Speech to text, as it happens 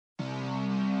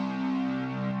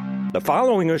The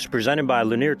following is presented by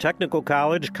Lanier Technical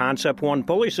College, Concept One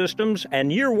Pulley Systems,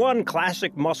 and Year One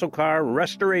Classic Muscle Car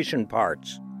Restoration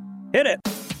Parts. Hit it!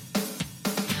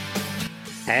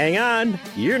 Hang on,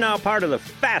 you're now part of the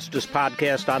fastest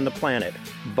podcast on the planet,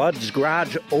 Bud's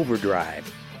Garage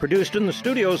Overdrive. Produced in the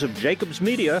studios of Jacobs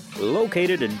Media,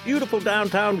 located in beautiful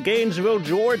downtown Gainesville,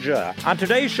 Georgia. On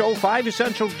today's show, 5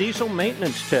 essential diesel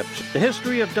maintenance tips, the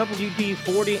history of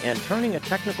WD-40, and turning a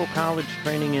technical college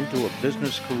training into a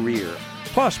business career.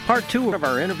 Plus, part 2 of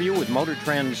our interview with Motor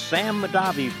Trend's Sam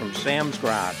Mahdavi from Sam's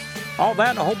Garage. All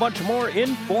that and a whole bunch more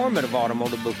informative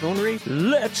automotive buffoonery.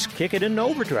 Let's kick it into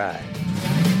overdrive.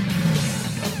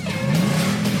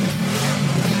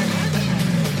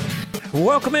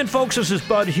 Welcome in, folks. This is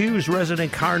Bud Hughes,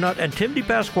 resident car nut, and Tim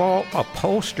DePasquale,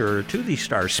 upholsterer to the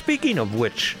stars. Speaking of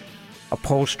which,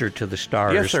 upholsterer to the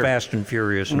stars, yes, sir. Fast and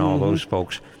Furious and all those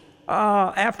folks.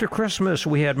 After Christmas,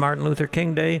 we had Martin Luther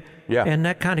King Day, and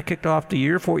that kind of kicked off the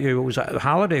year for you. It was a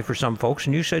holiday for some folks,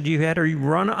 and you said you had a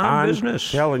run on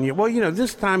business. I'm telling you. Well, you know,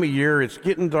 this time of year, it's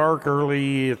getting dark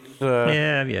early. It's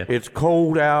It's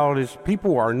cold out.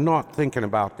 People are not thinking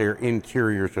about their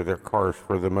interiors of their cars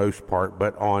for the most part.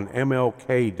 But on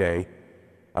MLK Day,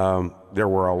 there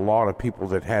were a lot of people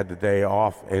that had the day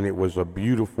off, and it was a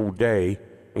beautiful day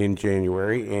in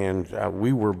January, and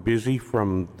we were busy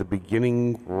from the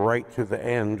beginning right to the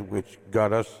end, which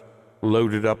got us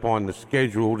loaded up on the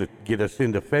schedule to get us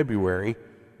into February,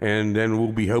 and then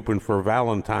we'll be hoping for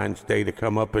Valentine's Day to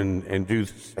come up and do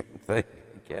the same thing.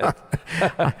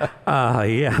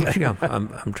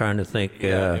 I'm trying to think.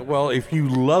 Well, if you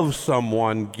love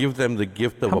someone, give them the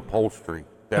gift of upholstery.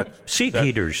 Seat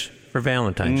heaters for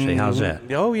Valentine's Day. How's that?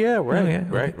 Oh, yeah,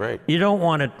 right, right. You don't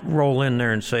want to roll in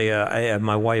there and say,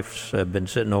 my wife's been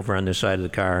sitting over on this side of the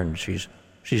car and she's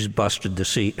busted the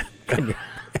seat.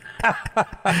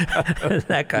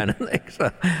 That kind of thing.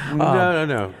 So,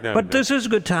 No. But this is a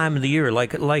good time of the year.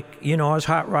 Like you know, us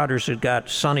hot rodders have got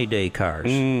sunny day cars.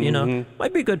 You know,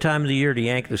 might be a good time of the year to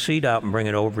yank the seat out and bring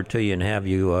it over to you and have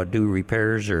you do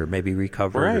repairs or maybe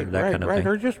recover or that kind of thing.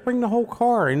 Or just bring the whole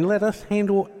car and let us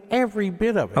handle every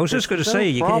bit of it. I was just going to say,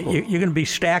 you're going to be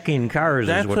stacking cars.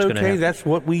 That's is what's going to happen. That's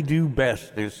what we do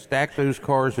best, is stack those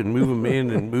cars and move them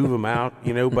in and move them out.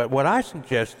 You know, but what I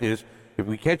suggest is, if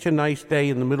we catch a nice day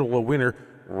in the middle of winter,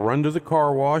 run to the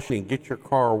car wash and get your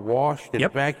car washed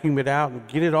and vacuum it out and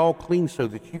get it all clean so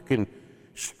that you can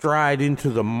stride into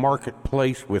the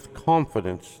marketplace with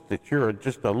confidence that you're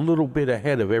just a little bit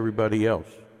ahead of everybody else.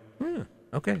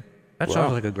 Okay. That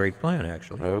sounds like a great plan,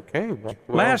 actually. Okay. Well,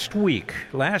 last week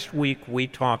we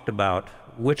talked about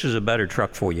which is a better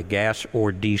truck for you, gas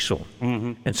or diesel.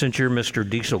 And since you're Mr.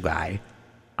 Diesel guy,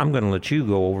 I'm going to let you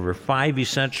go over 5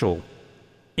 essential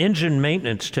engine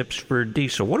maintenance tips for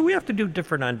diesel. What do we have to do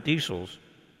different on diesels?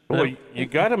 Well, you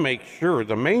got to make sure.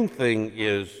 The main thing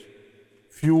is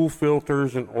fuel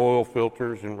filters and oil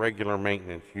filters and regular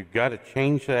maintenance. You got to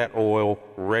change that oil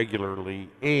regularly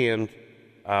and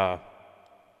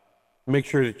make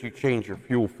sure that you change your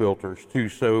fuel filters too.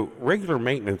 So regular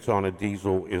maintenance on a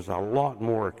diesel is a lot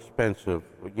more expensive.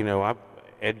 You know,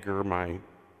 Edgar, my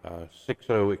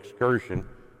 6.0 Excursion,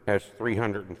 has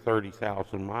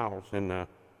 330,000 miles, and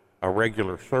a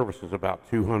regular service is about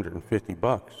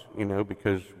 $250, you know,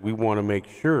 because we want to make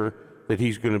sure that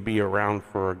he's going to be around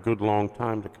for a good long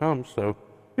time to come. So,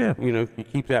 you know, you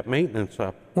keep that maintenance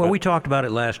up. Well, we talked about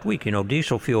it last week. You know,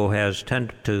 diesel fuel has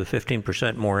 10 to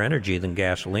 15% more energy than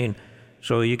gasoline.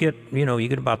 So you get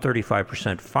about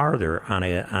 35% farther on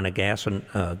a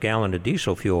gallon of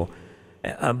diesel fuel.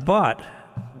 But,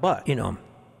 you know,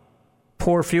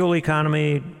 poor fuel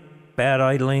economy, bad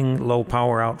idling, low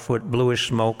power output, bluish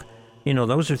smoke. You know,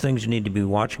 those are things you need to be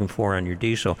watching for on your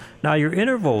diesel. Now, your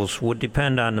intervals would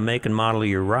depend on the make and model of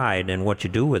your ride and what you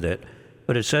do with it.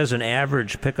 But it says an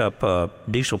average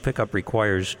diesel pickup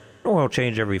requires oil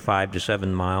change every 5 to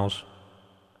 7 miles.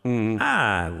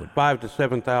 5 to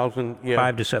 7,000. Yeah.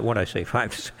 5 to 7. What did I say? 5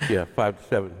 to 7. Yeah, 5 to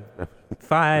 7.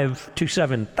 5 to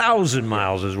 7,000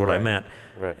 miles is what I meant.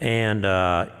 Right. And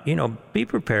you know, be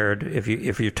prepared if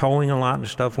you're towing a lot and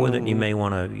stuff with it. You may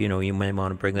want to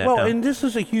bring that down. Well, and this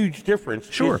is a huge difference.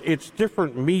 Sure, it's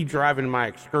different me driving my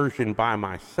Excursion by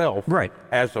myself, right,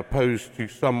 as opposed to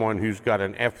someone who's got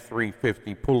an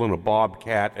F-350 pulling a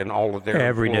Bobcat and all of their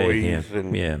employees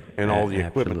and all the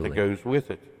equipment that goes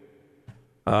with it.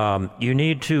 You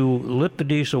need to let the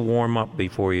diesel warm up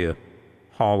before you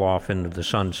haul off into the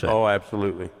sunset. Oh,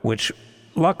 absolutely. Which,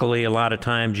 luckily, a lot of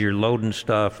times you're loading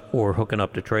stuff or hooking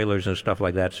up to trailers and stuff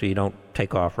like that, so you don't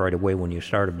take off right away when you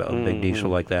start a big diesel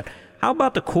like that. How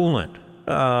about the coolant?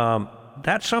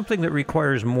 That's something that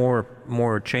requires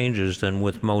more changes than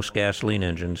with most gasoline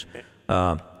engines.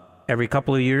 Every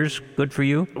couple of years, good for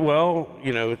you? Well,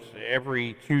 it's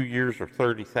every 2 years or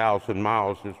 30,000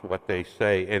 miles is what they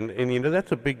say. And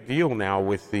that's a big deal now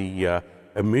with the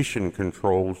emission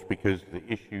controls, because the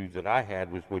issue that I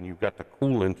had was when you've got the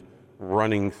coolant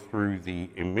running through the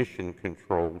emission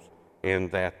controls,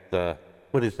 and that,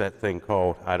 what is that thing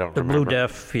called? I don't remember. The Blue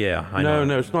Def, yeah. I know.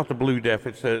 No, it's not the Blue Def.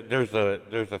 There's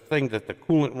a thing that the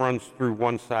coolant runs through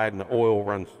one side and the oil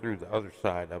runs through the other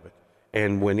side of it.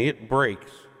 And when it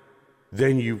breaks,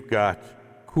 then you've got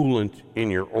coolant in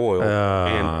your oil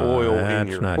and oil in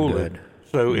your coolant. Good.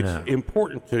 So it's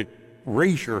important to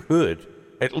raise your hood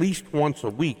at least once a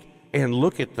week and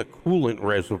look at the coolant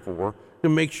reservoir to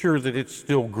make sure that it's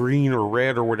still green or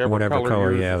red or whatever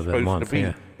color it's supposed to be.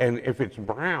 Yeah. And if it's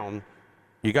brown,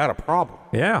 you got a problem.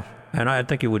 Yeah, and I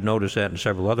think you would notice that in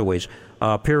several other ways.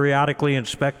 Periodically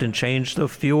inspect and change the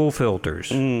fuel filters.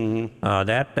 Mm-hmm.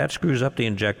 That screws up the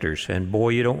injectors. And boy,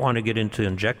 you don't want to get into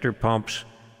injector pumps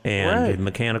and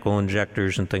mechanical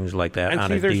injectors and things like that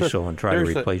on a diesel and try to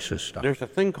replace this stuff. There's a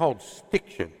thing called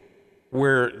stiction,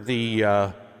 where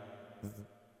the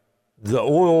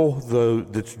oil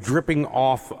that's dripping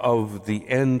off of the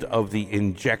end of the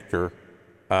injector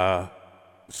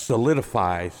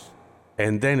solidifies,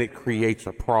 and then it creates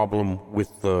a problem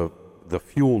with the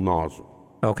fuel nozzle.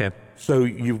 Okay. So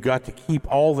you've got to keep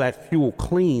all that fuel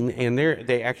clean, and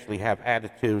they actually have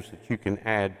additives that you can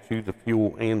add to the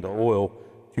fuel and the oil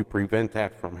to prevent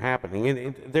that from happening.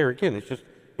 And there again,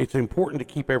 it's important to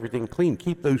keep everything clean.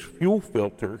 Keep those fuel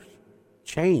filters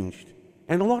changed.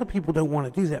 And a lot of people don't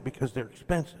want to do that because they're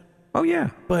expensive. Oh, yeah.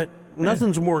 But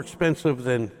nothing's more expensive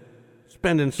than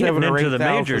spending $7,000 or $8,000 the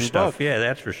major stuff. Yeah,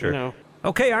 that's for sure.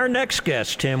 Okay, our next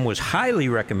guest, Tim, was highly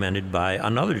recommended by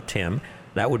another Tim.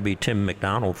 That would be Tim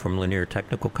McDonald from Lanier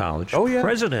Technical College,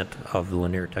 president of the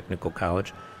Lanier Technical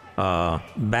College.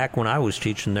 Back when I was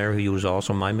teaching there, he was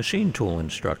also my machine tool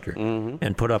instructor,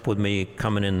 and put up with me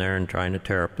coming in there and trying to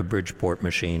tear up the Bridgeport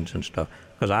machines and stuff.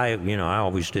 Because I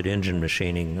always did engine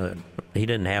machining. He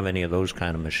didn't have any of those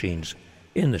kind of machines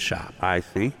in the shop. I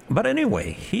see. But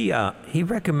anyway, he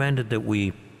recommended that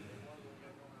we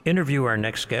interview our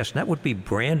next guest, and that would be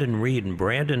Brandon Reed. And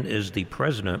Brandon is the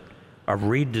president of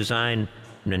Reed Design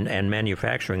and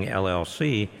Manufacturing,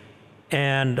 LLC.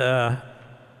 And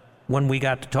when we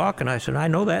got to talking, I said, I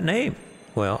know that name.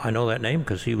 Well, I know that name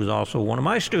because he was also one of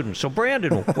my students. So,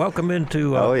 Brandon, welcome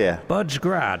into Bud's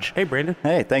Garage. Hey, Brandon.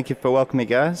 Hey, thank you for welcoming me,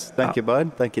 guys. Thank you,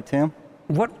 Bud. Thank you, Tim.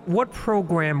 What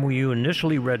program were you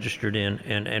initially registered in,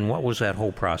 and what was that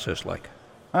whole process like?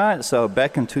 All right, so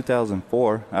back in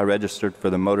 2004, I registered for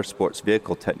the Motorsports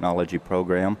Vehicle Technology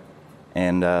program.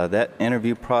 And that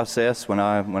interview process, when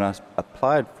I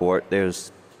applied for it,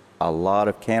 there's a lot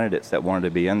of candidates that wanted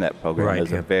to be in that program. Right, it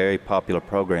was a very popular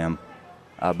program.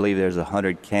 I believe there's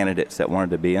 100 candidates that wanted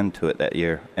to be into it that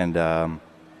year. And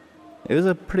it was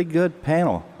a pretty good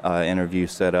panel interview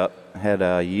set up.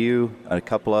 Had you, a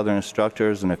couple other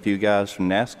instructors, and a few guys from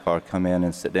NASCAR come in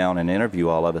and sit down and interview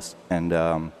all of us.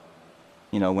 And,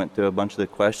 went through a bunch of the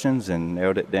questions and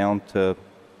narrowed it down to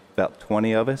about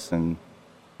 20 of us and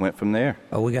went from there.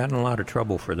 Oh, we got in a lot of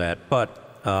trouble for that.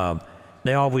 But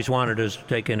they always wanted us to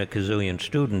take in a gazillion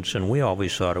students, and we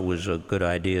always thought it was a good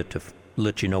idea to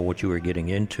let you know what you were getting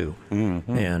into.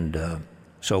 Mm-hmm. And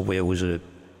so it was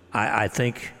I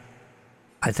think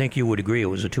you would agree it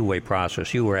was a two-way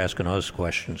process. You were asking us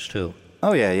questions, too.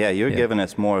 Oh, yeah. You're giving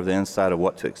us more of the insight of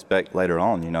what to expect later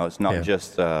on. It's not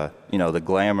just, the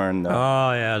glamour and the...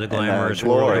 Oh, yeah, the glamorous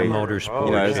world of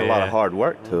motorsports. There's a lot of hard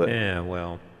work to it. Yeah,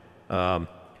 well... and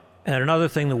another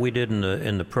thing that we did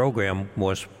in the program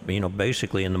was,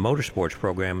 basically in the motorsports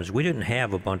program, is we didn't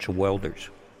have a bunch of welders.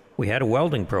 We had a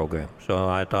welding program. So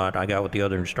I got with the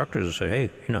other instructors and said, hey,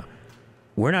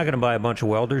 we're not going to buy a bunch of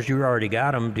welders. You already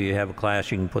got them. Do you have a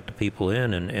class you can put the people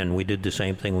in? And we did the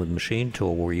same thing with machine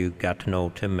tool, where you got to know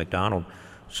Tim McDonald.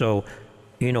 So,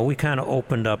 we kind of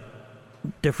opened up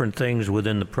different things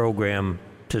within the program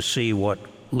to see what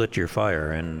lit your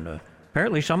fire. And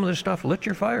apparently some of this stuff lit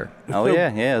your fire. Oh, yeah.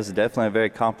 It's definitely a very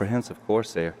comprehensive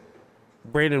course there.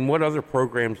 Brandon, what other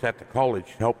programs at the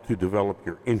college helped to develop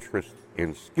your interest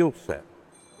and skill set?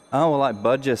 Oh, well, like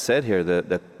Bud just said here,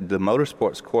 the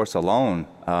motorsports course alone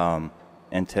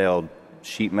entailed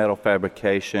sheet metal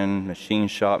fabrication, machine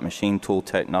shop, machine tool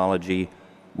technology,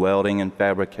 welding and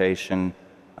fabrication.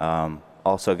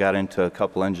 Also got into a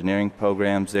couple engineering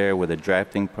programs there with a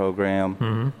drafting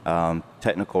program,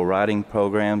 technical writing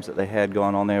programs that they had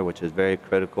going on there, which is very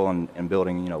critical in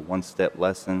building, one-step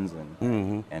lessons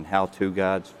and how-to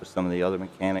guides for some of the other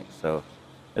mechanics. So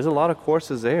there's a lot of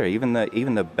courses there. Even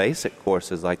the basic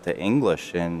courses like the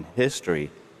English and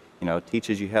history,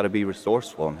 teaches you how to be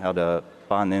resourceful and how to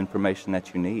find the information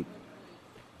that you need.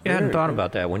 Yeah, I hadn't thought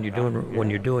about that when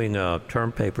you're doing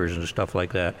term papers and stuff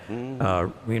like that.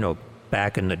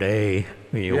 Back in the day,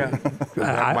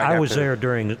 I was there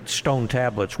during stone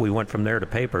tablets. We went from there to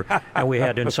paper, and we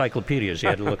had encyclopedias. You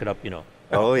had to look it up,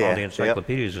 all the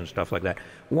encyclopedias and stuff like that.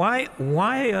 Why?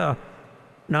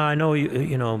 Now I know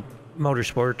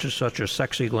motorsports is such a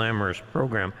sexy, glamorous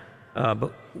program,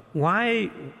 but why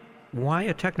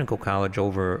a technical college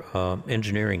over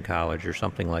engineering college or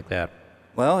something like that?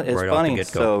 Well, it's funny.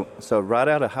 So right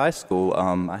out of high school,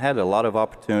 I had a lot of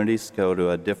opportunities to go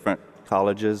to different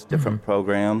colleges, different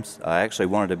programs. I actually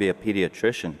wanted to be a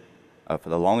pediatrician for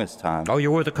the longest time. Oh,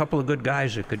 you're with a couple of good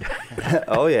guys that could.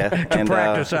 Oh yeah, to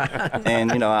practice on.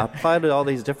 And I applied to all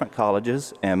these different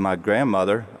colleges, and my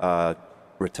grandmother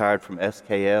retired from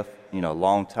SKF.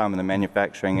 Long time in the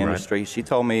manufacturing industry. Right. She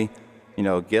told me,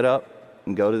 get up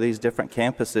and go to these different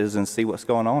campuses and see what's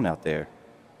going on out there.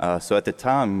 So at the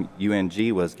time,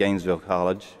 UNG was Gainesville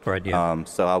College. Right. Yeah.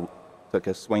 So I took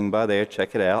a swing by there,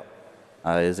 check it out.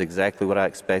 It was exactly what I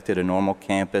expected, a normal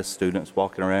campus, students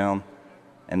walking around.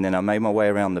 And then I made my way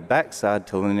around the backside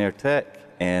to Lanier Tech,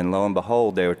 and lo and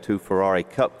behold, there were 2 Ferrari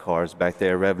Cup cars back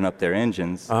there revving up their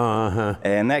engines. Uh-huh.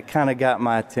 And that kind of got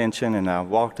my attention, and I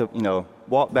walked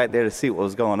back there to see what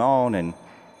was going on, and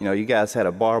you guys had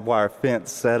a barbed wire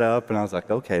fence set up, and I was like,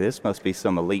 okay, this must be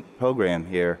some elite program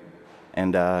here.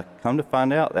 And come to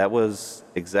find out, that was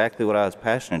exactly what I was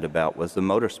passionate about, was the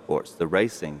motorsports, the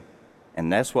racing. And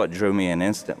that's what drew me in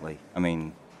instantly. I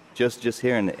mean, just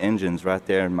hearing the engines right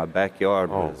there in my backyard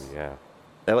was,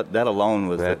 that alone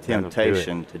was a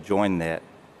temptation to join that.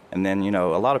 And then,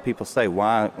 a lot of people say,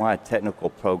 why a technical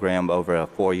program over a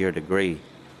 4-year degree?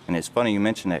 And it's funny you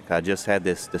mention that, 'cause I just had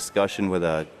this discussion with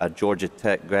a Georgia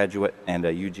Tech graduate and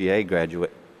a UGA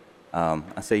graduate. I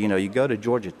say, you go to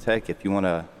Georgia Tech if you want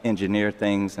to engineer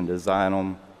things and design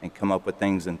them and come up with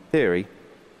things in theory.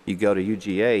 You go to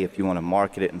UGA if you want to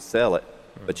market it and sell it,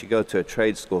 but you go to a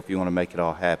trade school if you want to make it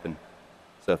all happen.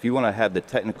 So if you want to have the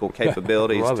technical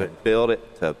capabilities to build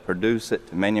it, to produce it,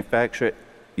 to manufacture it,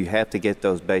 you have to get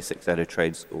those basics at a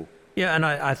trade school. Yeah, and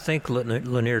I think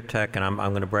Lanier Tech, and I'm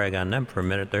going to brag on them for a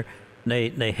minute there,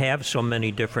 they have so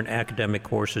many different academic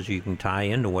courses you can tie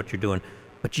into what you're doing,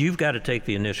 but you've got to take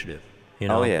the initiative.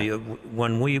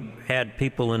 When we had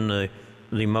people in the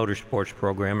motorsports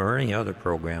program or any other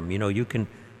program,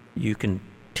 you can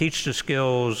teach the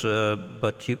skills,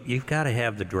 but you've got to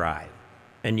have the drive,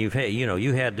 and you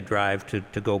had the drive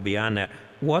to go beyond that.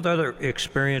 What other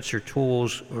experience or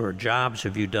tools or jobs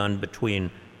have you done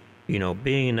between,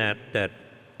 being in that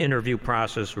interview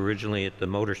process originally at the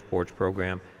motorsports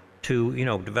program to,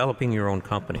 developing your own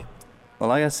company? Well,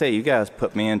 like I say, you guys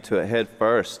put me into it head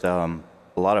first. A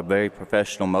lot of very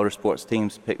professional motorsports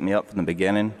teams picked me up from the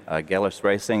beginning. Gellers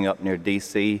Racing up near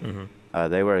D.C.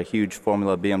 Mm-hmm. They were a huge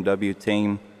Formula BMW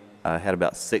team. Had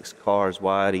about 6 cars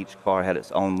wide. Each car had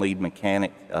its own lead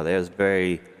mechanic. There's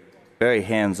very, very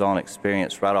hands-on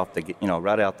experience right out the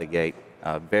gate.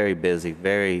 Very busy,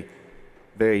 very,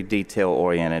 very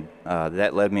detail-oriented.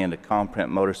 That led me into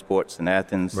Comprint Motorsports in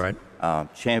Athens. Right.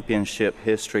 Championship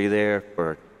history there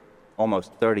for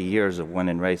almost 30 years of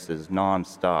winning races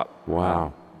nonstop.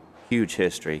 Wow. Huge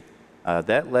history.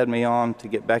 That led me on to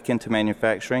get back into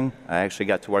manufacturing. I actually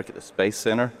got to work at the Space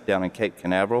Center down in Cape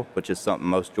Canaveral, which is something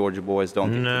most Georgia boys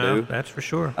don't get to do. No, that's for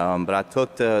sure. But I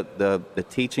took the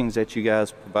teachings that you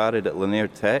guys provided at Lanier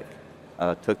Tech,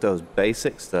 took those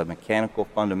basics, the mechanical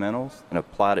fundamentals, and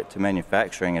applied it to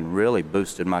manufacturing and really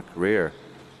boosted my career,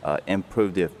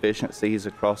 improved the efficiencies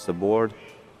across the board,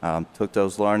 took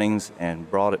those learnings and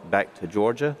brought it back to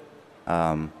Georgia.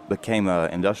 Became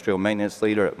an industrial maintenance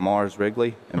leader at Mars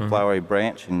Wrigley in Flowery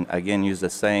Branch, and again used the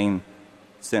same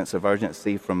sense of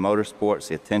urgency from motorsports,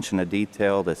 the attention to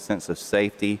detail, the sense of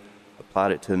safety,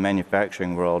 applied it to the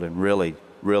manufacturing world, and really,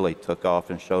 really took off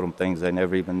and showed them things they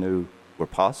never even knew were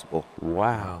possible.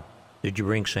 Wow. Did you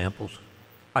bring samples?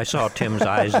 I saw Tim's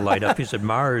eyes light up. He said,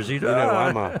 Mars. There you go.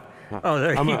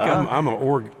 I'm an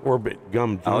Orbit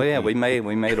gum junkie. Oh yeah, we made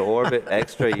an Orbit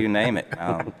Extra, you name it.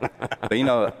 But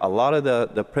a lot of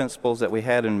the principles that we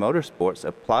had in motorsports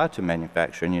apply to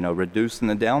manufacturing. Reducing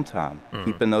the downtime,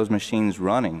 keeping those machines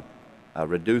running,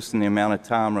 reducing the amount of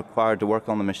time required to work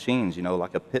on the machines.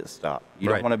 Like a pit stop. You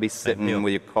don't want to be sitting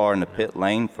with your car in the pit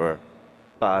lane for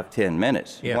 5-10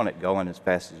 minutes. You want it going as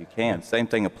fast as you can. Same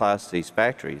thing applies to these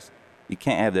factories. You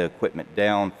can't have the equipment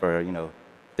down for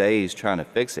days trying to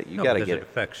fix it. You got to get it.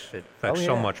 It affects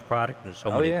so much product and so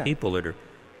many people that are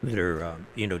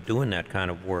doing that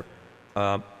kind of work.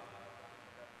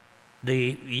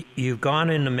 You've gone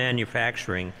into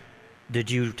manufacturing. Did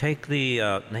you take they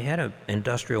had an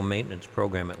industrial maintenance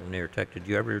program at Lanier Tech. Did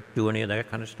you ever do any of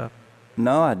that kind of stuff?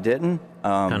 No, I didn't.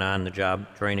 Kind of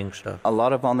on-the-job training stuff? A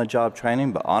lot of on-the-job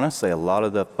training, but honestly, a lot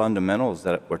of the fundamentals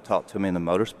that were taught to me in the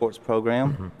motorsports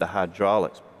program, the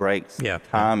hydraulics, brakes,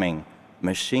 timing,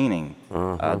 machining,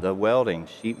 the welding,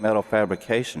 sheet metal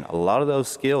fabrication, a lot of those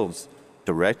skills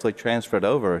directly transferred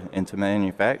over into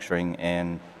manufacturing,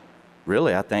 and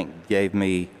really, I think, gave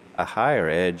me a higher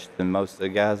edge than most of the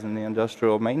guys in the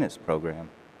industrial maintenance program.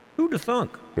 Who'd have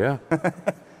thunk? Yeah.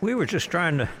 We were just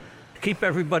trying to keep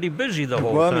everybody busy the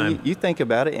whole well, time. I mean, you think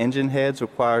about it, engine heads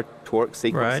require torque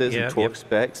sequences and torque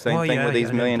specs. Same thing with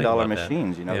these $1 million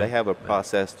machines. You know, they have a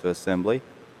process to assembly,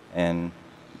 and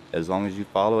as long as you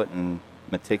follow it and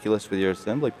meticulous with your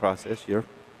assembly process, you're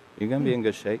going to be in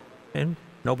good shape. And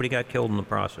nobody got killed in the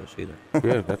process either.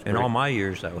 Yeah, that's in all my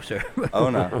years I was there.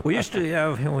 Oh no. We used to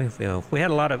have we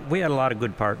had a lot of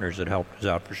good partners that helped us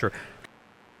out for sure.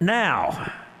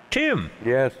 Now, Tim.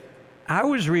 Yes. I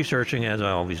was researching, as I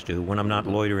always do. When I'm not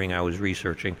loitering, I was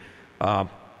researching.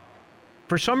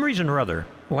 For some reason or other,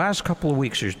 the last couple of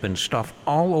weeks there's been stuff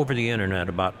all over the internet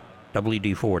about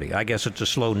WD-40. I guess it's a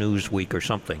slow news week or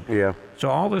something. Yeah. So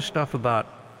all this stuff about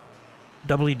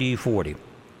WD-40.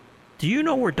 Do you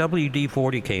know where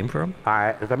WD-40 came from?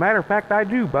 As a matter of fact, I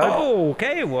do, bud. Oh,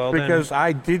 okay. Well, because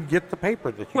I did get the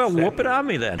paper that you well, sent whoop it me. on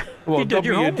me then. Well, you did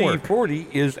your homework.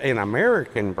 WD-40 is an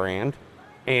American brand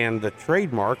and the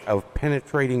trademark of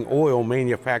penetrating oil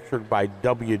manufactured by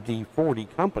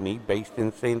WD-40 Company based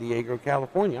in San Diego,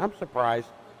 California. I'm surprised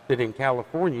that in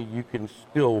California you can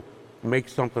still make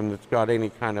something that's got any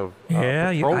kind of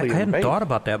petroleum I hadn't base. thought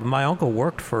about that, but my uncle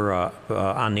worked for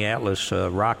on the Atlas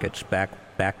rockets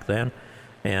back then,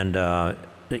 and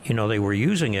they were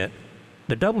using it.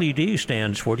 The WD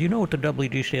stands for, do you know what the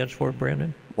WD stands for,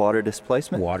 Brandon? Water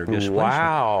displacement? Water displacement.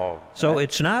 Wow. So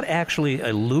it's not actually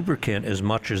a lubricant as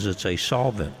much as it's a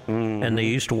solvent. Mm-hmm. And they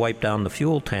used to wipe down the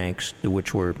fuel tanks,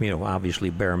 which were, obviously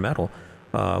bare metal,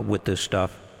 with this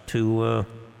stuff to,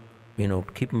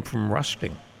 keep them from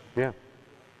rusting. Yeah.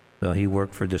 He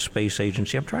worked for the space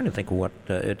agency. I'm trying to think of what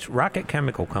it's Rocket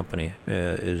Chemical Company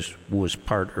was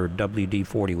part, or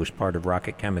WD-40 was part of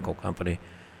Rocket Chemical Company,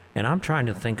 and I'm trying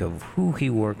to think of who he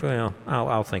worked. Well,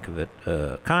 I'll think of it.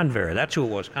 Convair, that's who it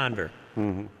was. Convair,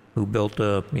 who built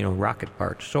rocket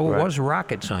parts. So it was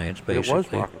rocket science, basically.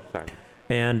 It was rocket science.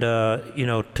 And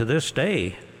to this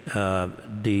day,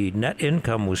 the net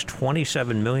income was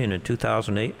 $27 million in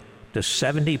 2008 to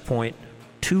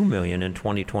 $70.2 million in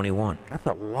 2021. That's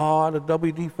a lot of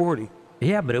WD-40.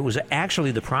 Yeah, but it was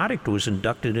actually, the product was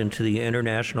inducted into the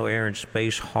International Air and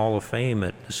Space Hall of Fame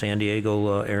at the San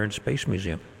Diego Air and Space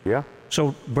Museum. Yeah.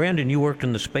 So, Brandon, you worked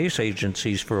in the space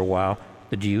agencies for a while.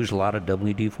 Did you use a lot of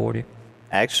WD-40?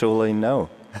 Actually, no.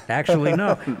 Actually,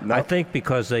 no. No. I think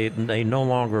because they no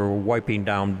longer are wiping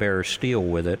down bare steel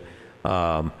with it,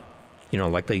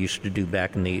 like they used to do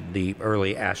back in the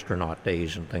early astronaut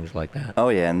days and things like that. Oh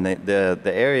yeah, and the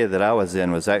area that I was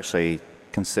in was actually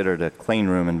considered a clean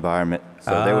room environment,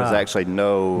 so there was actually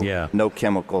no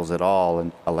chemicals at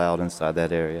all allowed inside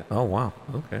that area. Oh wow,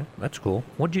 okay, that's cool.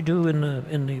 What'd you do in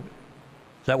the?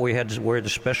 Is that where you had to wear the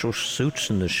special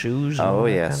suits and the shoes? And oh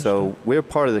yeah, so we're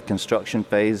part of the construction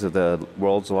phase of the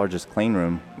world's largest clean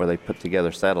room, where they put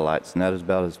together satellites, and that is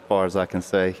about as far as I can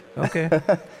say. Okay.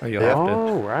 Or you'll have to.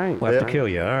 Oh right. We'll have to kill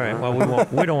you. All right. Well, we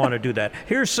won't. We don't want to do that.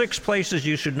 Here's 6 places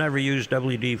you should never use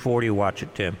WD-40. Watch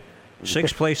it, Tim.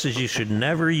 6 places you should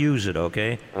never use it.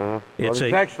 Okay. It's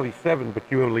actually 7, but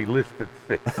you only listed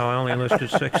 6. Oh, I only listed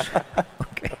 6.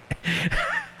 Okay.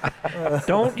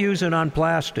 Don't use it on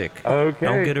plastic. Okay.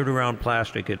 Don't get it around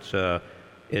plastic. It's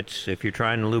if you're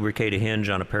trying to lubricate a hinge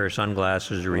on a pair of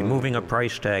sunglasses or removing a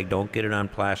price tag, don't get it on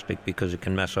plastic because it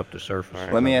can mess up the surface.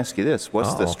 Right. Let me ask you this: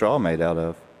 what's the straw made out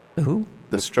of? Who?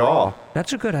 The straw.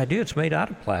 That's a good idea. It's made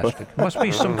out of plastic. It must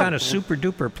be some kind of super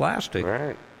duper plastic.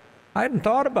 Right. I hadn't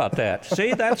thought about that.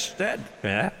 See, that's that.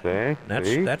 Yeah.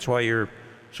 That's why you're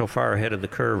so far ahead of the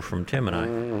curve from Tim and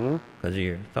I, because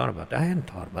you thought about that. I hadn't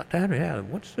thought about that. Yeah,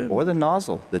 what's the? Or the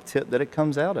nozzle, the tip that it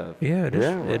comes out of. Yeah, it is.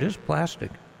 Yeah, right. It is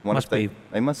plastic.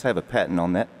 They must have a patent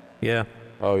on that. Yeah.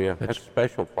 Oh yeah, that's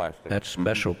special plastic. That's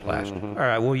special plastic. All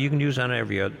right. Well, you can use that on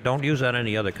every other. Don't use that on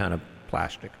any other kind of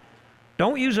plastic.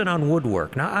 Don't use it on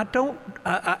woodwork. Now,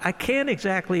 I can't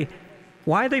exactly.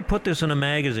 Why they put this in a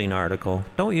magazine article?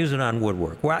 Don't use it on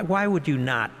woodwork. Why would you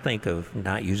not think of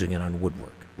not using it on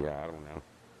woodwork? Yeah, I don't know.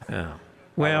 Yeah.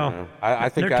 Well, I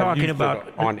think they're I've talking used about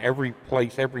it on every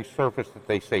place, every surface that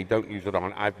they say don't use it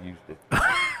on. I've used it.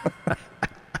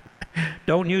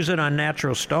 Don't use it on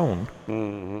natural stone,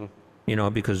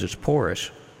 because it's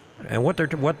porous. And what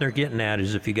they're getting at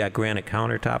is if you got granite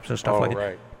countertops and stuff like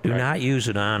that, do not use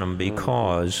it on them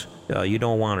because you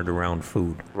don't want it around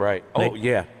food. Right.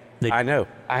 I know.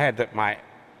 I had my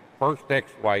first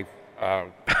ex-wife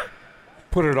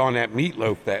put it on that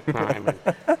meatloaf that time.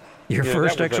 Your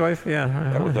first ex-wife?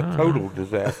 That was a total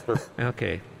disaster.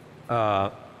 Okay.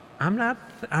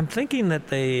 I'm thinking that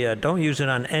they don't use it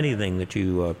on anything that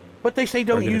you... but they say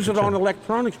don't use it on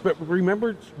electronics, but remember,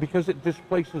 it's because it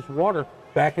displaces water.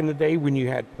 Back in the day when you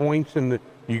had points and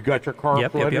you got your car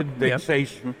flooded, they'd say...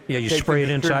 you spray it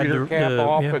inside the cap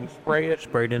off and spray it.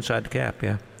 Spray it inside the cap,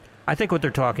 yeah. I think what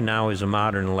they're talking now is the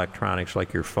modern electronics,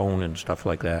 like your phone and stuff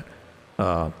like that.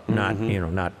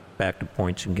 Not back to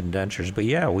points and condensers. But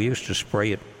yeah, we used to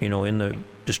spray it, in the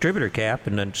distributor cap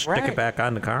and then stick it back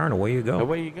on the car and away you go.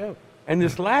 Away you go. And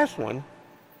this last one,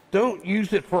 don't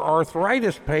use it for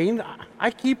arthritis pain. I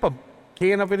keep a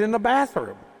can of it in the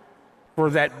bathroom for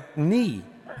that knee.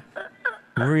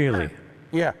 Really?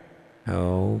 Yeah.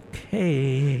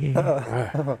 Okay.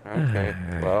 Okay.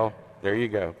 Well, there you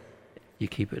go. You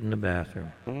keep it in the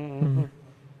bathroom.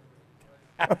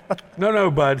 No,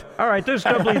 bud. All right, this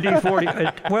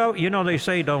WD-40. They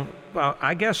say don't.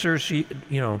 I guess there's,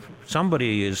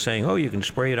 somebody is saying, you can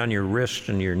spray it on your wrists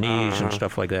and your knees and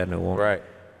stuff like that, and it won't. Right.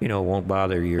 It won't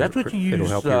bother your. That's what you it'll use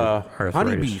help your arthritis.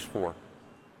 honeybees for.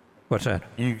 What's that?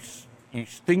 You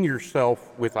sting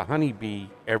yourself with a honeybee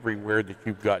everywhere that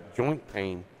you've got joint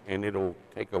pain, and it'll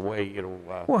take away.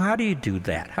 Well, how do you do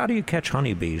that? How do you catch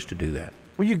honeybees to do that?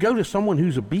 Well, you go to someone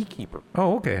who's a beekeeper.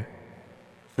 Oh, okay.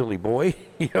 Silly boy,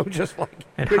 just like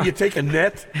you take a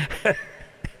net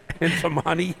and some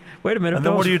honey. Wait a minute. And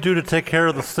then what do you do to take care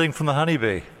of the sting from the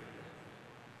honeybee?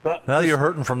 Now you're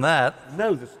hurting from that.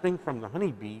 No, the sting from the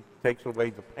honeybee takes away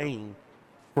the pain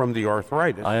from the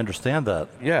arthritis. I understand that.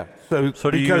 Yeah. So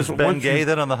do you use Bengay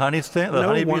then on the honeybee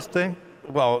sting?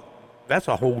 Well, that's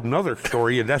a whole nother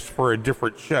story, and that's for a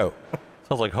different show.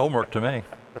 Sounds like homework to me.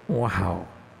 Wow.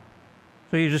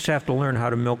 So you just have to learn how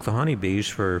to milk the honeybees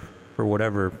for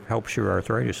whatever helps your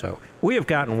arthritis out. We have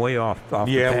gotten way off the path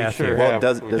we sure here. Well,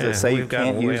 does it say you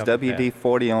can't use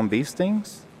WD-40 on bee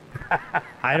stings?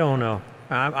 I don't know.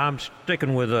 I'm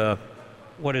sticking with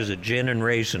what is it, gin and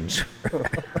raisins.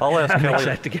 I'll ask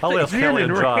Kelly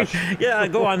and Josh. Yeah,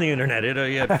 go on the internet.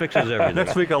 It fixes everything.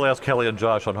 Next week I'll ask Kelly and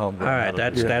Josh on home. All right,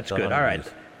 that's good. All right.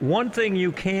 One thing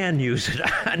you can use it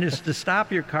on is to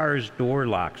stop your car's door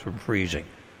locks from freezing.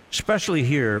 Especially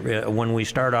here, when we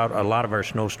start out, a lot of our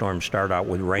snowstorms start out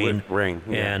with rain.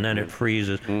 And then it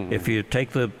freezes. Mm-hmm. If you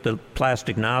take the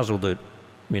plastic nozzle that,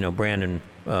 Brandon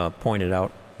pointed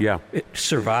out, it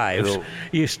survives.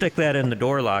 You stick that in the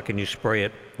door lock and you spray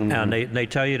it. Mm-hmm. And they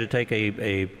tell you to take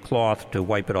a cloth to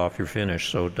wipe it off your finish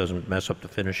so it doesn't mess up the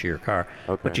finish of your car.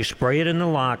 Okay. But you spray it in the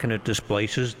lock and it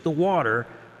displaces the water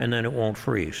and then it won't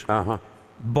freeze.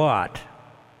 But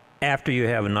after you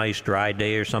have a nice dry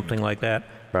day or something like that,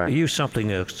 use something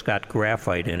that's got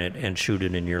graphite in it and shoot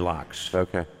it in your locks.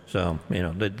 Okay. So,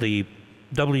 the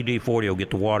WD-40 will get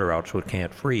the water out so it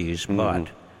can't freeze, but,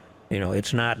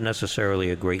 it's not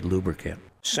necessarily a great lubricant.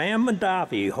 Sam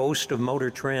Mahdavi, host of Motor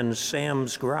Trend's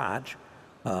Sam's Garage,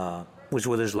 was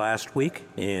with us last week,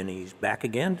 and he's back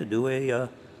again to do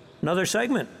another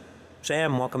segment.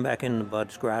 Sam, welcome back into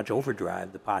Bud's Garage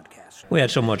Overdrive, the podcast. We had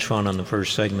so much fun on the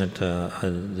first segment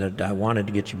that I wanted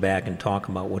to get you back and talk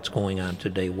about what's going on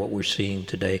today, what we're seeing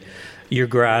today. Your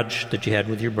garage that you had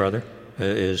with your brother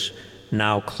is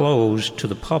now closed to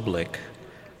the public,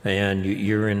 and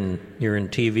you're in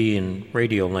TV and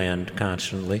radio land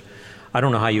constantly. I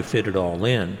don't know how you fit it all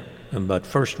in, but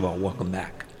first of all, welcome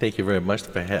back. Thank you very much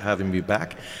for having me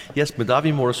back. Yes,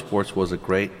 Mahdavi Motorsports was a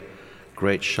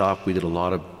great shop. We did a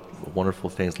lot of wonderful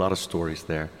things, a lot of stories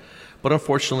there. But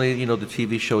unfortunately, the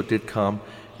TV show did come,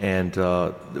 and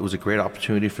it was a great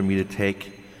opportunity for me to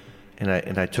take, and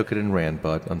I took it and ran.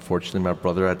 But unfortunately, my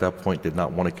brother at that point did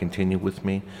not want to continue with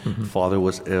me. Mm-hmm. Father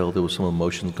was ill. There was some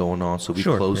emotions going on, so we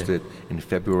closed it in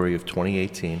February of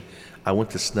 2018. I went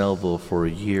to Snellville for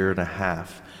a year and a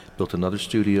half, built another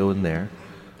studio in there,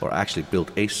 or actually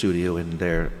built a studio in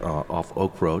there off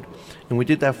Oak Road. And we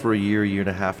did that for a year and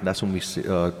a half, and that's when we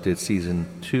did season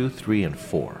 2, 3, and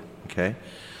 4, okay?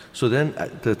 So then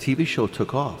the TV show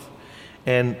took off.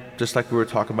 And just like we were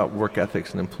talking about work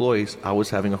ethics and employees, I was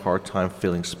having a hard time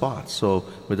filling spots. So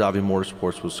Mahdavi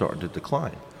Motorsports was starting to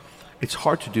decline. It's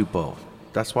hard to do both.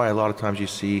 That's why a lot of times you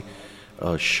see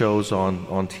shows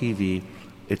on TV.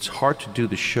 It's hard to do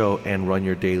the show and run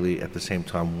your daily at the same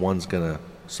time. One's gonna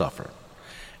suffer.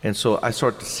 And so I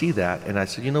started to see that, and I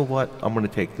said, you know what? I'm going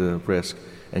to take the risk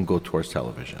and go towards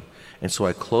television. And so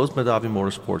I closed Mahdavi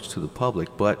Motorsports to the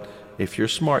public, but if you're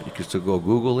smart, you can still go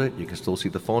Google it. You can still see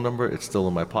the phone number. It's still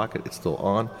in my pocket. It's still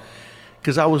on.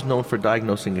 Because I was known for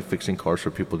diagnosing and fixing cars for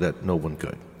people that no one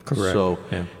could. Correct. So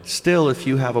yeah. Still, if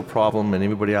you have a problem, and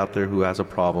anybody out there who has a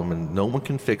problem and no one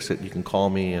can fix it, you can call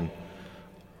me and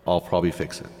I'll probably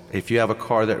fix it. If you have a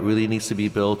car that really needs to be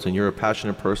built and you're a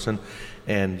passionate person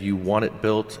and you want it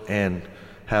built and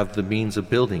have the means of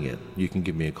building it, you can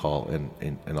give me a call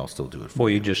and I'll still do it for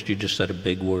you. Boy, you just said a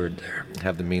big word there.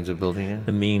 Have the means of building it?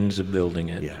 The means of building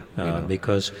it. Yeah.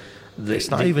 Because it's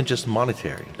not even just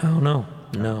monetary. Oh no.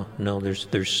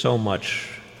 There's so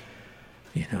much.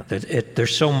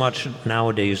 There's so much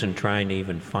nowadays in trying to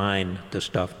even find the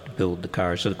stuff to build the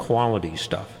cars, the quality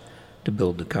stuff to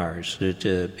build the cars.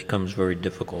 It becomes very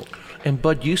difficult. And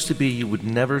Bud, used to be you would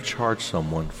never charge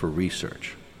someone for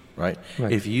research. Right?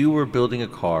 If you were building a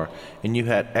car and you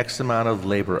had X amount of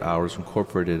labor hours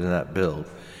incorporated in that build,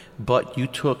 but you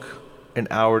took an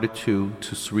hour to two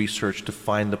to research to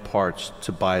find the parts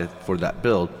to buy for that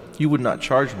build, you would not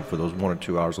charge them for those 1 or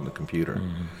 2 hours on the computer.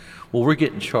 Mm-hmm. Well, we're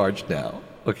getting charged now,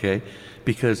 okay?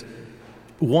 Because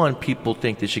one, people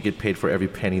think they should get paid for every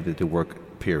penny that they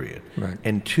work, period. Right.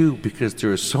 And two, because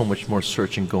there is so much more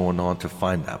searching going on to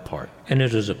find that part. And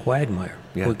it is a quagmire.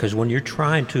 Yeah. Because when you're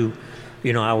trying to, I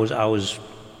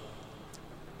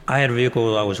had a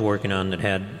vehicle I was working on that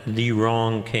had the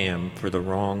wrong cam for the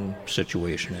wrong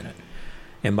situation in it.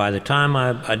 And by the time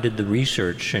I did the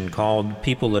research and called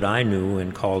people that I knew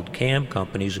and called cam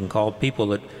companies and called people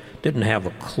that didn't have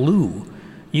a clue,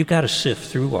 you got to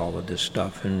sift through all of this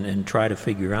stuff and try to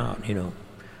figure out,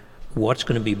 what's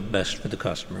going to be best for the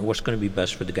customer, what's going to be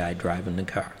best for the guy driving the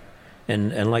car.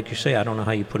 And like you say, I don't know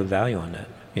how you put a value on that.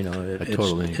 I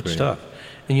totally agree. It's tough.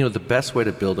 And the best way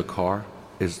to build a car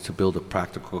is to build a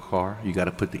practical car. You got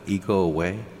to put the ego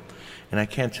away. And I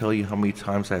can't tell you how many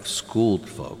times I've schooled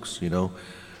folks,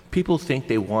 People think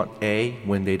they want A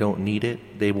when they don't need it.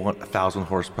 They want 1,000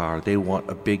 horsepower. They want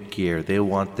a big gear. They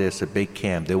want this, a big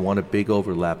cam. They want a big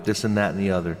overlap, this and that and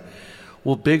the other.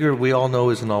 Well, bigger, we all know,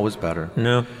 isn't always better.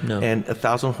 No. And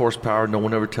 1,000 horsepower, no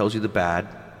one ever tells you the bad.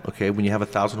 Okay, when you have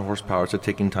 1,000 horsepower, it's a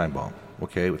ticking time bomb.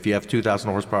 Okay, if you have 2,000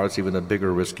 horsepower, it's even a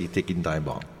bigger, risky ticking time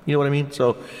bomb. You know what I mean?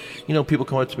 So, people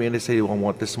come up to me and they say, well, I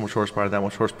want this much horsepower, that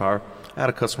much horsepower. I had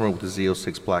a customer with a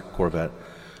Z06 black Corvette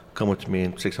come up to me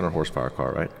in 600 horsepower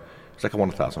car, right? It's like, I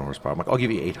want 1,000 horsepower. I'm like, I'll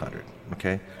give you 800,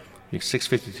 okay? You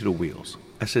 650 to the wheels.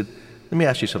 I said, let me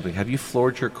ask you something. Have you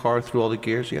floored your car through all the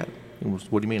gears yet? He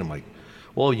goes, what do you mean? I'm like,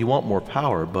 well, you want more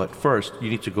power, but first you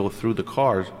need to go through the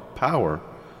car's power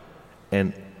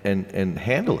and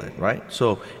handle it, right?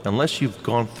 So unless you've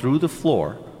gone through the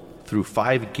floor, through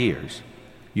 5 gears,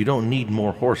 you don't need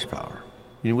more horsepower.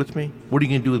 You with me? What are you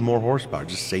going to do with more horsepower?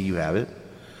 Just say you have it?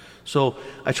 So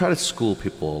I try to school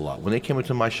people a lot. When they came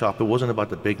into my shop, it wasn't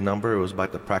about the big number. It was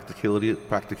about the practicality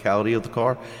of the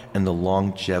car and the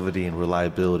longevity and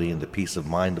reliability and the peace of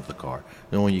mind of the car,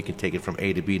 knowing you can take it from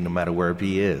A to B no matter where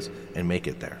B is and make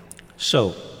it there.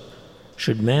 So,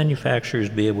 should manufacturers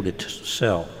be able to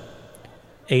sell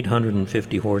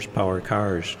 850 horsepower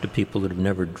cars to people that have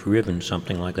never driven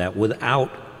something like that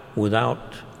without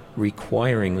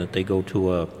requiring that they go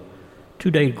to a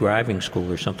 2-day driving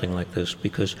school or something like this?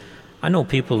 Because I know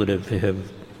people that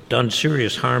have done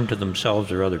serious harm to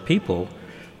themselves or other people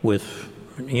with,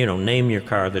 name your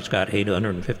car that's got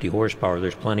 850 horsepower.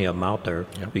 There's plenty of them out there.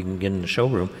 Yep. You can get in the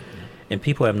showroom. And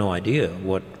people have no idea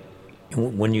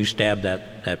when you stab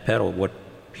that pedal, what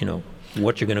you're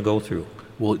going to go through.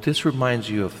 Well, this reminds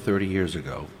you of 30 years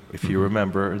ago. If you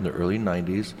remember, in the early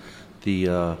 90s, the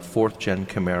 4th gen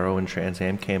Camaro and Trans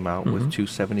Am came out with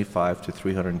 275 to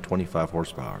 325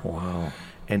 horsepower. Wow.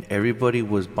 And everybody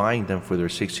was buying them for their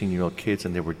 16-year-old kids,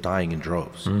 and they were dying in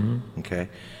droves. Okay?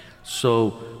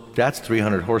 So that's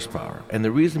 300 horsepower. And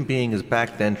the reason being is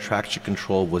back then, traction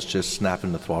control was just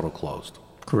snapping the throttle closed.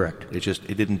 Correct.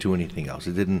 It didn't do anything else.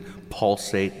 It didn't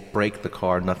pulsate, brake the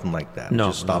car, nothing like that. No,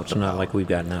 just stopped it's not like we've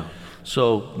got now.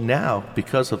 So now,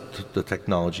 because of the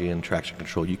technology and traction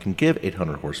control, you can give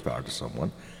 800 horsepower to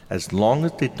someone as long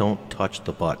as they don't touch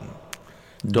the button.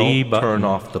 Don't turn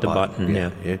off the button.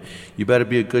 Yeah. You better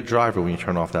be a good driver when you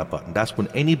turn off that button. That's when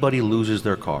anybody loses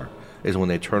their car, is when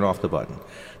they turn off the button.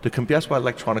 That's why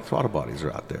electronic throttle bodies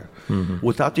are out there.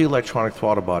 Without the electronic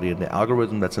throttle body and the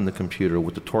algorithm that's in the computer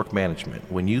with the torque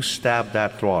management, when you stab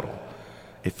that throttle,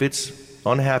 if it's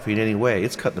unhappy in any way,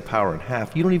 it's cutting the power in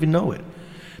half. You don't even know it.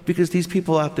 Because these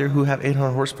people out there who have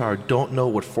 800 horsepower don't know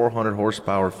what 400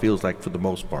 horsepower feels like for the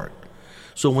most part.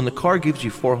 So when the car gives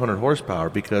you 400 horsepower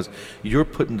because you're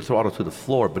putting the throttle to the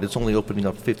floor, but it's only opening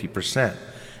up 50%,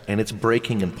 and it's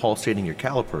braking and pulsating your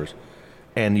calipers,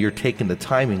 and you're taking the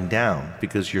timing down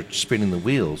because you're spinning the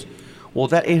wheels. Well,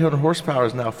 that 800 horsepower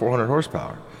is now 400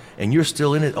 horsepower. And you're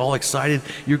still in it, all excited.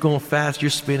 You're going fast, you're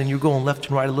spinning, you're going left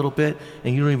and right a little bit,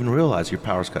 and you don't even realize your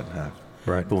power's cut in half.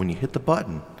 Right. But when you hit the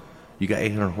button, you got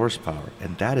 800 horsepower,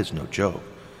 and that is no joke.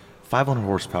 500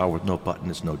 horsepower with no button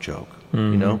is no joke,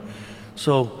 you know?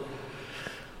 So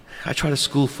I try to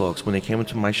school folks. When they came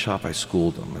into my shop, I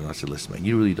schooled them, and I said, listen, man,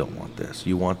 you really don't want this.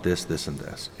 You want this, this, and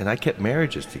this. And I kept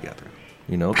marriages together,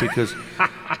 you know, because,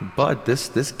 but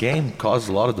this game caused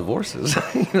a lot of divorces.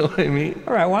 You know what I mean?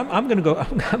 All right, well, I'm going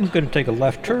to take a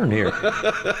left turn here.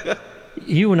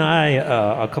 You and I,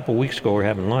 a couple weeks ago, were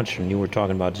having lunch, and you were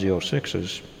talking about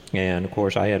Z06s. And, of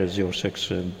course, I had a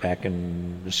Z06 back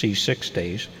in the C6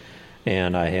 days,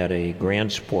 and I had a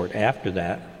Grand Sport after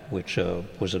that, which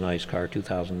was a nice car,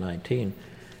 2019,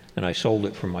 and I sold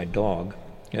it for my dog.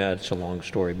 Yeah, it's a long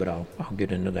story, but I'll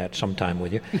get into that sometime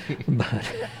with you. But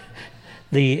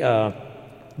the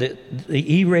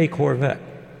E-Ray Corvette.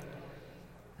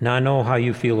 Now, I know how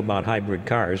you feel about hybrid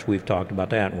cars. We've talked about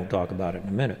that, and we'll talk about it in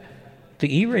a minute.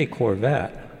 The E-Ray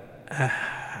Corvette,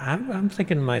 I'm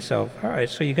thinking to myself, all right,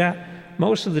 so you got,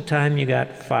 most of the time you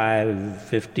got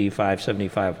 550,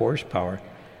 575 horsepower.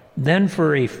 Then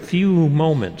for a few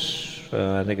moments,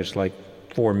 I think it's like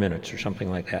 4 minutes or something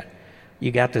like that,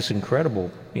 you got this incredible,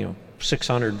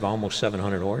 600, almost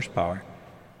 700 horsepower.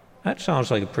 That sounds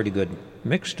like a pretty good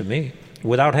mix to me,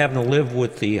 without having to live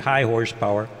with the high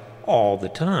horsepower all the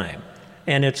time.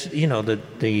 And it's,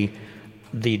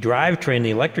 the drivetrain,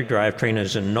 the electric drivetrain,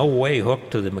 is in no way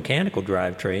hooked to the mechanical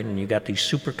drivetrain, and you got these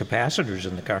super capacitors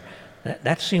in the car.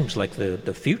 That seems like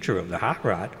the future of the hot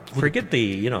rod. Forget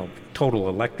the, total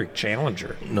electric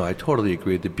Challenger. No, I totally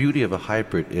agree. The beauty of a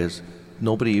hybrid is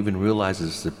nobody even realizes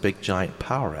it's a big, giant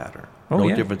power adder.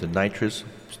 No different than nitrous,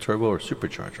 turbo, or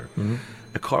supercharger. Mm-hmm.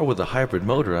 A car with a hybrid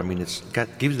motor, I mean,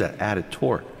 gives that added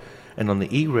torque. And on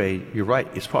the E-Ray, you're right,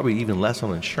 it's probably even less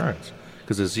on insurance,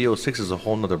 because the Z06 is a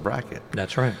whole nother bracket.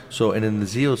 That's right. So, and then the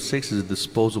Z06 is a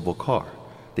disposable car.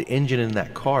 The engine in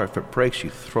that car, if it breaks, you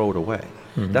throw it away.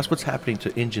 Mm-hmm. That's what's happening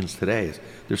to engines today. Is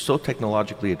they're so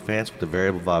technologically advanced with the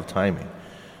variable valve timing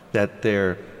that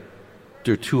they're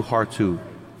too hard to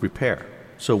repair.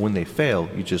 So when they fail,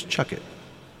 you just chuck it,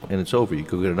 and it's over. You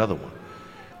go get another one.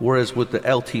 Whereas with the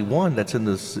LT1 that's in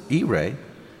this E-Ray,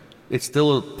 it's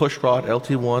still a push rod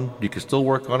LT1. You can still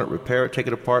work on it, repair it, take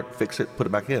it apart, fix it, put it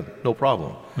back in. No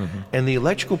problem. Mm-hmm. And the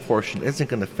electrical portion isn't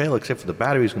going to fail, except for the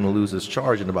battery is going to lose its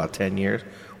charge in about 10 years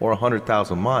or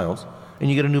 100,000 miles, and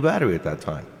you get a new battery at that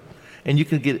time. And you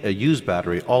can get a used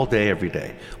battery all day, every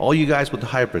day. All you guys with the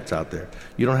hybrids out there,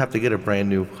 you don't have to get a brand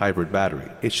new hybrid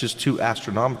battery. It's just too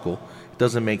astronomical. It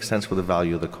doesn't make sense for the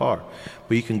value of the car.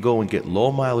 But you can go and get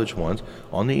low mileage ones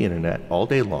on the internet all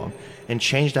day long and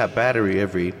change that battery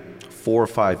every 4 or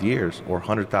 5 years or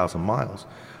 100,000 miles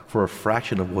for a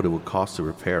fraction of what it would cost to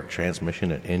repair a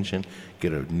transmission, an engine,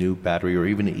 get a new battery, or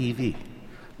even an EV.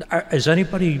 Is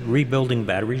anybody rebuilding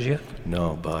batteries yet?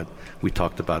 No, bud. We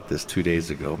talked about this 2 days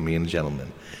ago, me and a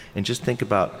gentleman. And just think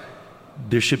about,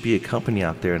 there should be a company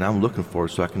out there, and I'm looking for it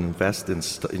so I can invest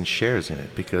in shares in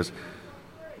it, because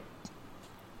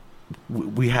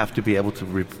we have to be able to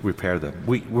repair them.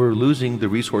 We're losing the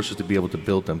resources to be able to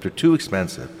build them. They're too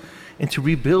expensive. And to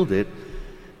rebuild it,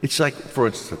 it's like, for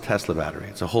instance, a Tesla battery.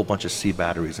 It's a whole bunch of C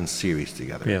batteries in series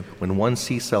together. Yeah. When one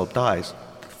C cell dies,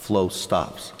 the flow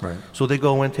stops. Right. So they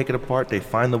go in, take it apart, they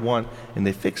find the one, and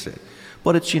they fix it.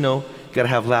 But it's, you got to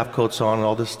have lab coats on and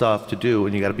all this stuff to do,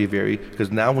 and you got to be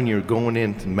because now when you're going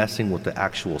in and messing with the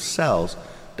actual cells,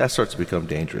 that starts to become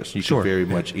dangerous. You can very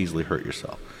much easily hurt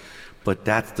yourself. But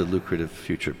that's the lucrative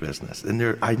future business.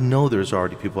 And I know there's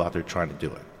already people out there trying to do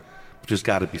it. But there's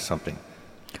got to be something.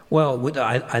 Well,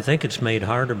 I think it's made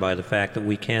harder by the fact that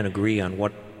we can't agree on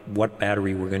what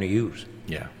battery we're going to use.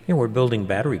 Yeah. We're building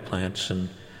battery plants, and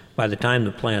by the time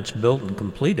the plant's built and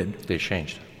completed, they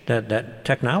changed. That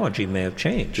technology may have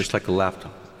changed. Just like a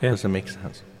laptop. Yeah. Doesn't make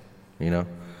sense.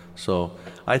 So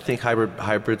I think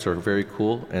hybrids are very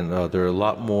cool, and they're a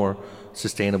lot more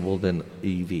sustainable than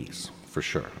EVs, for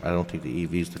sure. I don't think the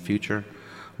EV is the future.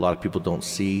 A lot of people don't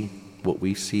see what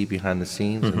we see behind the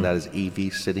scenes, and that is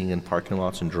EVs sitting in parking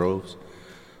lots in droves,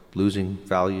 losing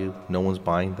value. No one's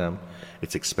buying them.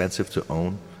 It's expensive to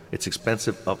own. It's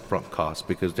expensive upfront cost,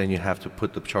 because then you have to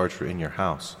put the charger in your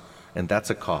house, and that's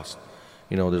a cost.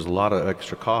 There's a lot of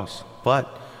extra costs,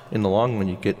 but in the long run,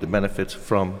 you get the benefits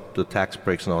from the tax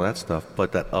breaks and all that stuff,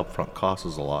 but that upfront cost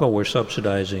is a lot. Well, we're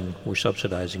subsidizing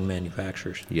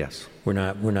manufacturers. Yes. We're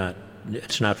not.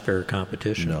 It's not fair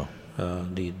competition. No.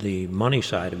 The money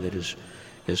side of it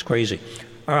is crazy.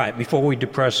 All right, before we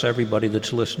depress everybody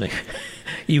that's listening,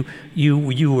 you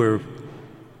were,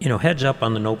 heads up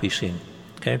on the Nopi scene,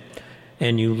 okay?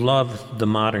 And you love the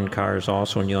modern cars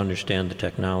also, and you understand the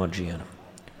technology in them.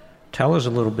 Tell us a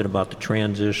little bit about the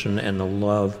transition and the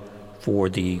love for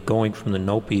the going from the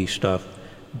Nopi stuff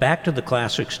back to the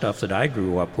classic stuff that I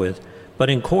grew up with, but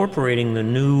incorporating the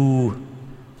new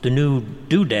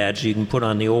doodads you can put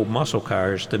on the old muscle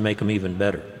cars to make them even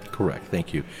better. Correct,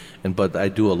 thank you. But I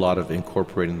do a lot of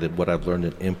incorporating what I've learned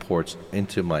in imports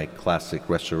into my classic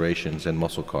restorations and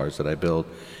muscle cars that I build,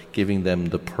 giving them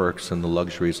the perks and the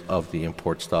luxuries of the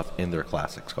import stuff in their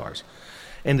classics cars.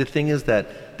 And the thing is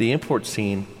that the import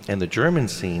scene and the German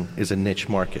scene is a niche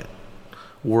market,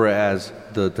 whereas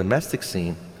the domestic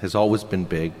scene has always been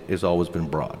big, has always been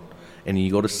broad. And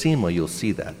you go to SEMA, you'll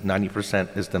see that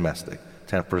 90% is domestic,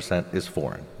 10% is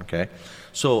foreign, okay?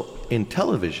 So in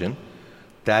television,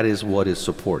 that is what is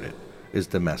supported, is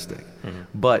domestic. Mm-hmm.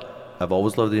 But I've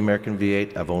always loved the American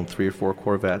V8. I've owned 3 or 4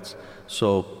 Corvettes.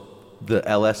 So the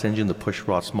LS engine, the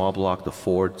pushrod small block, the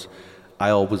Fords, I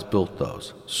always built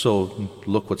those. So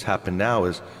look what's happened now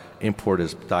is import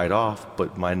has died off,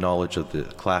 but my knowledge of the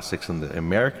classics and the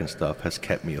American stuff has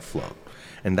kept me afloat.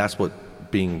 And that's what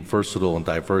being versatile and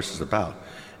diverse is about,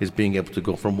 is being able to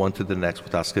go from one to the next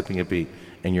without skipping a beat,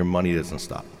 and your money doesn't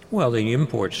stop. Well, the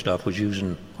import stuff was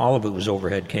all of it was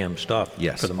overhead cam stuff,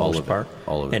 yes, for the most part.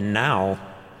 All of it. And now,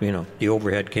 the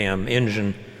overhead cam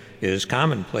engine is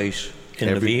commonplace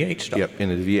in the V8 stuff. Yep, in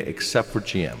the V8, except for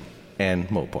GM and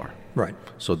Mopar. Right.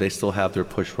 So they still have their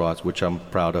push rods, which I'm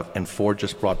proud of. And Ford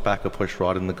just brought back a push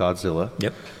rod in the Godzilla.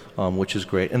 Yep. Which is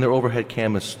great. And their overhead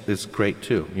cam is great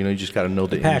too. You just got to know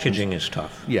the packaging is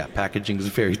tough. Yeah, packaging is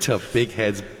very tough. Big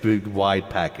heads, big wide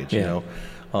package,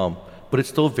 But it's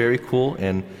still very cool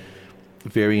and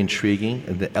very intriguing.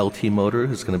 And the LT motor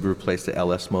is going to replace the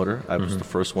LS motor. I was the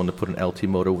first one to put an LT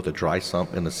motor with a dry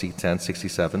sump in the C10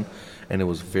 67, and it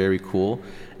was very cool.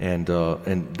 And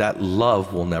that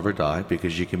love will never die,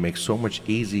 because you can make so much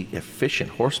easy,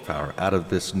 efficient horsepower out of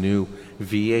this new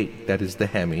V8 that is the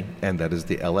Hemi and that is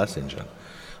the LS engine.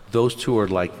 Those two are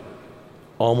like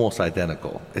almost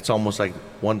identical. It's almost like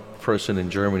one person in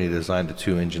Germany designed the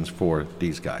 2 engines for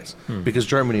these guys, because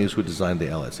Germany is who designed the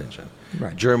LS engine.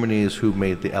 Right. Germany is who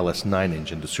made the LS9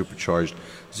 engine, the supercharged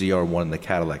ZR1 and the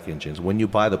Cadillac engines. When you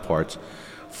buy the parts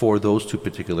for those 2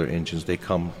 particular engines, they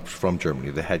come from Germany.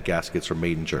 The head gaskets are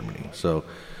made in Germany. So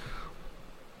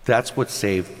that's what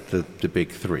saved the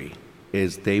big 3,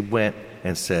 is they went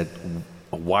and said,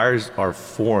 why is our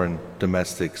foreign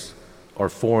domestics, our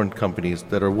foreign companies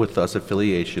that are with us,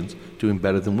 affiliations, doing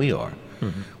better than we are?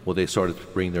 Mm-hmm. Well, they started to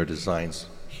bring their designs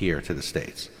here to the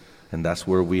States. And that's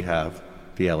where we have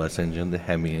the LS engine, the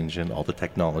Hemi engine, all the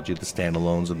technology, the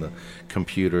standalones and the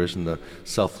computers and the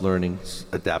self-learning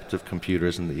adaptive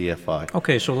computers and the EFI.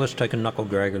 Okay, so let's take a knuckle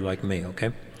dragger like me,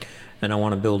 okay? And I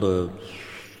want to build a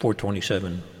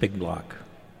 427 big block.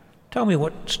 Tell me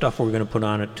what stuff we're going to put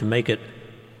on it to make it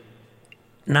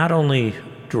not only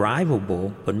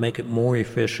drivable, but make it more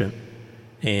efficient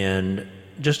and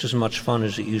just as much fun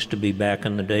as it used to be back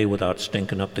in the day without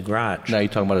stinking up the garage. Now, you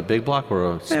talking about a big block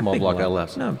or a small block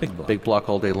LS? No, big block. Big block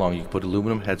all day long. You can put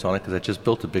aluminum heads on it, because I just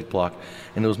built a big block,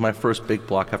 and it was my first big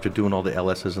block after doing all the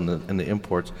LSs and the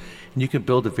imports. And you can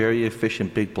build a very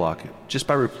efficient big block. Just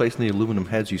by replacing the aluminum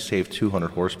heads, you save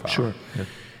 200 horsepower. Sure. Yeah.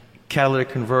 Catalytic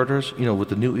converters, with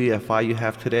the new EFI you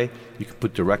have today, you can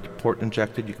put direct port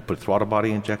injected, you can put throttle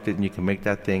body injected, and you can make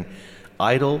that thing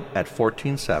idle at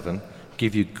 14.7,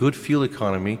 give you good fuel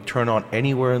economy, turn on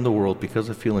anywhere in the world because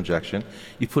of fuel injection.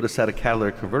 You put a set of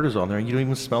catalytic converters on there, and you don't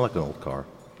even smell like an old car.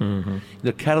 Mm-hmm.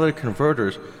 The catalytic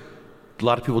converters, a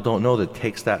lot of people don't know that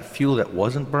takes that fuel that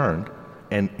wasn't burned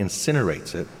and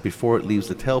incinerates it before it leaves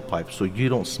the tailpipe, so you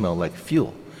don't smell like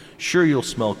fuel. Sure, you'll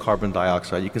smell carbon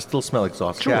dioxide. You can still smell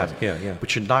exhaust gas. Yeah.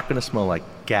 But you're not going to smell like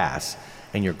gas,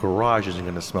 and your garage isn't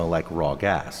going to smell like raw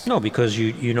gas. No, because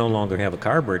you no longer have a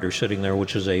carburetor sitting there,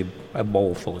 which is a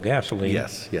bowl full of gasoline.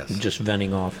 Yes. Just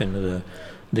venting off into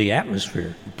the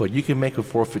atmosphere. But you can make a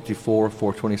 454,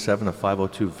 427, a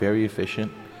 502 very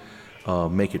efficient,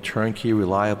 make it turnkey,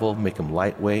 reliable, make them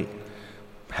lightweight,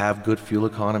 have good fuel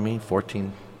economy,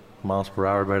 14 miles per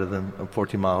hour better than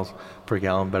 14 miles per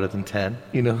gallon better than 10.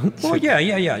 Well, yeah.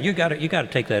 You got to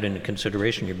take that into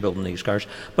consideration. You're building these cars,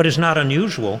 but it's not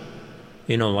unusual.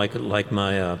 Like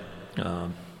my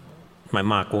my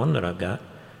Mach 1 that I've got,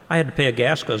 I had to pay a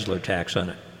gas guzzler tax on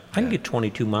it. I can get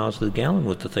 22 miles to the gallon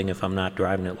with the thing if I'm not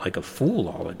driving it like a fool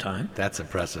all the time. That's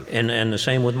impressive. And the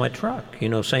same with my truck.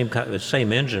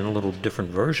 Same engine, a little different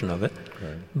version of it.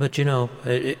 Right. But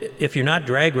if you're not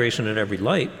drag racing at every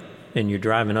light, and you're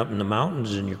driving up in the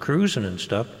mountains and you're cruising and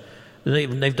stuff.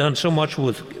 They've done so much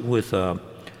with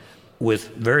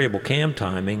variable cam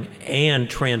timing and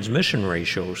transmission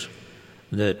ratios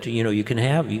that you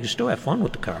can still have fun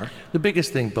with the car. The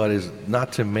biggest thing, Bud, is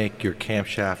not to make your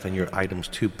camshaft and your items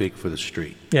too big for the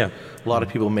street. Yeah. A lot of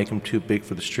people make them too big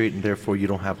for the street, and therefore you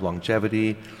don't have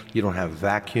longevity, you don't have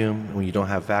vacuum. When you don't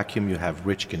have vacuum, you have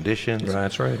rich conditions. Right,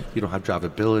 that's right. You don't have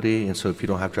drivability, and so if you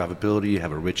don't have drivability, you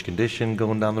have a rich condition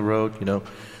going down the road,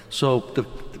 So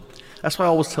that's why I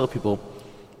always tell people,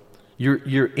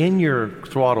 you're in your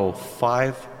throttle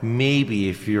 5, maybe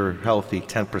if you're healthy,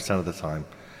 10% of the time.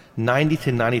 90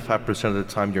 to 95% of the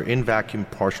time, you're in vacuum,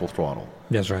 partial throttle.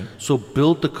 That's right. So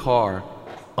build the car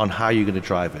on how you're going to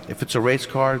drive it. If it's a race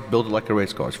car, build it like a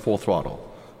race car. It's full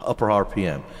throttle, upper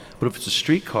RPM. But if it's a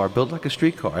street car, build it like a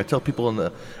street car. I tell people in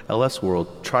the LS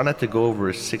world, try not to go over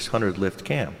a 600 lift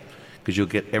cam, because you'll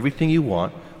get everything you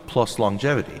want plus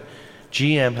longevity.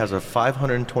 GM has a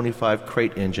 525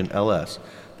 crate engine LS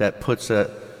that puts a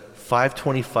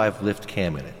 525 lift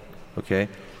cam in it, okay?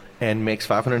 And makes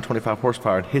 525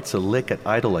 horsepower and hits a lick at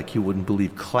idle like you wouldn't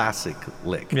believe, classic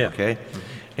lick, okay? Mm-hmm.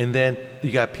 And then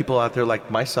you got people out there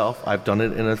like myself, I've done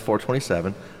it in a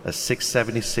 427, a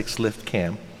 676 lift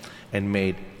cam, and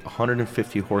made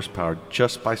 150 horsepower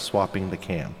just by swapping the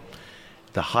cam.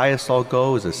 The highest I'll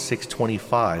go is a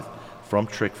 625 from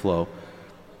Trick Flow.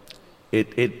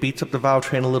 It beats up the valve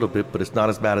train a little bit, but it's not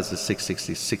as bad as the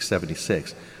 660,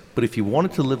 676. But if you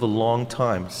wanted to live a long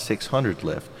time, 600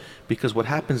 lift, because what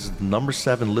happens is the number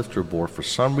 7 lifter bore, for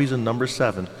some reason number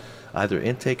 7, either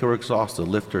intake or exhaust, the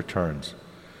lifter turns.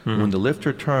 Mm-hmm. When the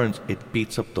lifter turns, it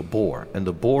beats up the bore, and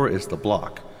the bore is the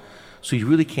block. So you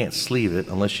really can't sleeve it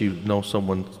unless you know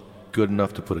someone good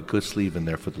enough to put a good sleeve in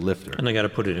there for the lifter. And they got to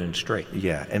put it in straight.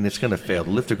 Yeah, and it's going to fail.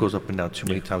 The lifter goes up and down too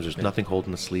many times. There's nothing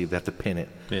holding the sleeve. They have to pin it.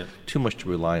 Yeah. Too much to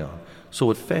rely on. So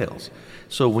it fails.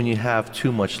 So when you have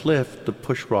too much lift, the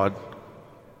push rod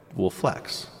will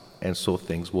flex, and so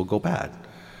things will go bad.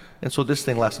 And so this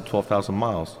thing lasted 12,000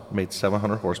 miles, made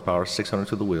 700 horsepower, 600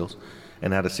 to the wheels,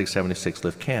 and had a 676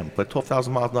 lift cam. But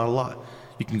 12,000 miles, not a lot.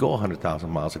 You can go 100,000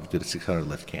 miles if you did a 600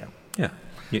 lift cam. Yeah.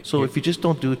 So if you just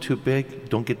don't do it too big,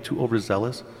 don't get too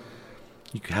overzealous,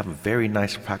 you can have a very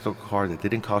nice practical car that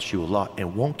didn't cost you a lot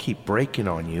and won't keep breaking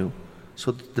on you,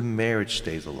 so that the marriage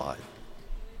stays alive.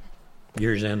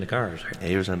 Yours and the cars. Yeah,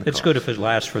 yours and the it's cars. good if it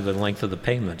lasts for the length of the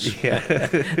payments. Yeah.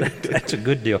 That's a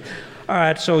good deal. All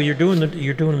right, so you're doing the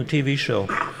TV show,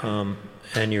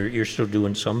 and you're still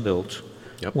doing some builds.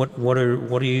 Yep. What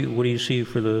do you see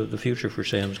for the future for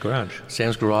Sam's Garage?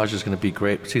 Sam's Garage is going to be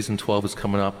great. Season 12 is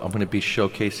coming up. I'm going to be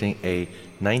showcasing a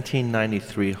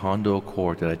 1993 Honda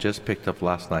Accord that I just picked up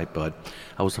last night, Bud.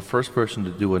 I was the first person to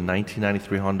do a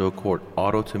 1993 Honda Accord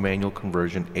auto to manual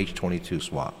conversion H22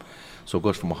 swap. So it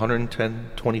goes from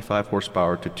 125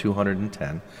 horsepower to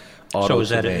 210. So is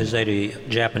that a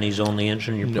Japanese-only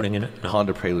engine you're putting in it? No.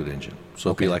 Honda Prelude engine. So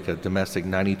it'll be like a domestic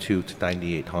 92 to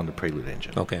 98 Honda Prelude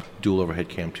engine. Okay. Dual overhead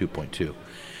cam 2.2.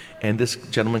 And this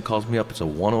gentleman calls me up. It's a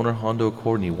one-owner Honda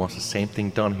Accord, and he wants the same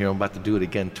thing done here. I'm about to do it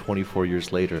again 24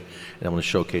 years later, and I'm going to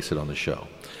showcase it on the show.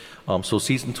 So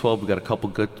season 12, we've got a couple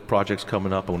good projects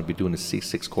coming up. I'm going to be doing a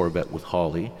C6 Corvette with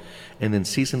Holly. And then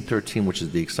season 13, which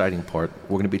is the exciting part,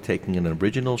 we're going to be taking an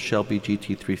original Shelby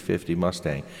GT350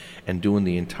 Mustang and doing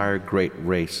the entire Great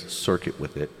Race circuit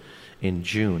with it in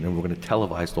June. And we're going to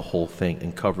televise the whole thing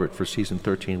and cover it for season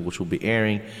 13, which will be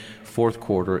airing fourth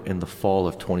quarter in the fall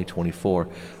of 2024.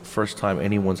 First time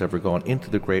anyone's ever gone into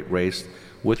the Great Race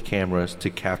with cameras to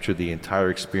capture the entire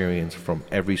experience from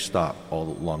every stop all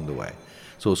along the way.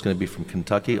 So it's going to be from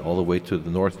Kentucky all the way to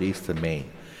the Northeast to Maine.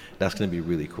 That's going to be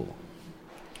really cool.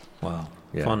 Wow.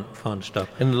 Yeah. Fun stuff.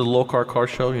 And the Low Car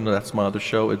Show, that's my other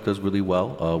show. It does really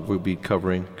well. We'll be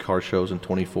covering car shows in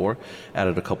 24.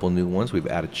 Added a couple new ones. We've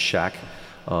added Shack.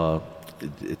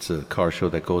 It's a car show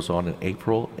that goes on in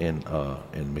April in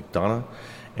McDonough,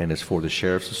 and it's for the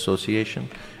Sheriff's Association.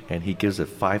 And he gives a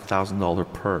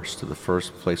 $5,000 purse to the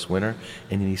first place winner,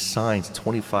 and then he signs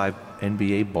 25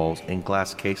 NBA balls in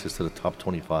glass cases to the top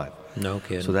 25. No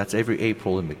kidding. So that's every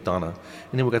April in McDonough.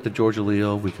 And then we got the Georgia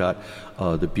Leo. We got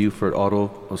the Buford Auto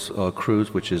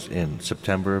Cruise, which is in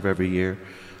September of every year.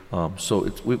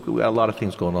 So we've got a lot of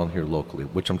things going on here locally,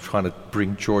 which I'm trying to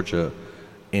bring Georgia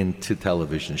into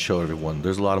television, show everyone.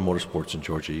 There's a lot of motorsports in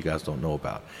Georgia you guys don't know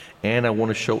about. And I want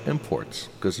to show imports,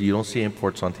 because you don't see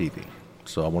imports on TV.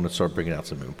 So I want to start bringing out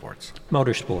some imports.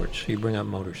 Motorsports. You bring up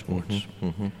motorsports. Mm-hmm,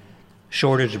 mm-hmm.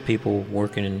 Shortage of people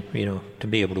working in, to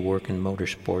be able to work in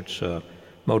motorsports.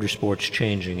 Motorsports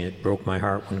changing. It broke my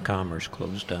heart when Commerce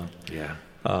closed down. Yeah.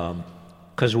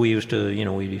 because we used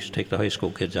to take the high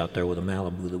school kids out there with a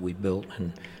Malibu that we built,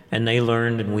 and they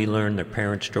learned and we learned. Their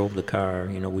parents drove the car.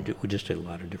 We just did a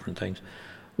lot of different things.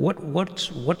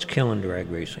 What's killing drag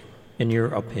racing, in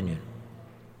your opinion?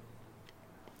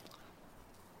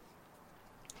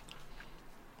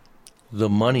 The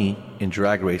money in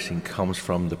drag racing comes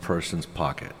from the person's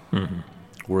pocket. Mm-hmm.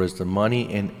 Whereas the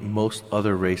money in most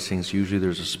other racings, usually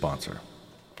there's a sponsor.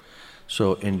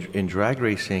 So in drag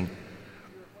racing,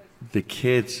 the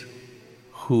kids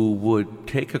who would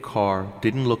take a car,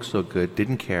 didn't look so good,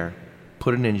 didn't care,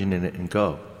 put an engine in it and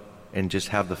go, and just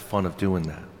have the fun of doing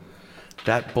that.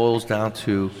 That boils down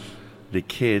to the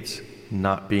kids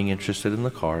not being interested in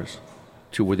the cars,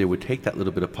 to where they would take that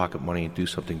little bit of pocket money and do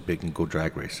something big and go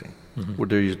drag racing, where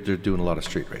they're doing a lot of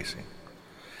street racing.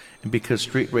 And because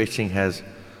street racing has,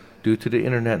 due to the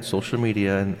internet and social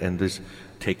media and this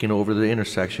taking over the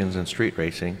intersections and street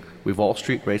racing, we've all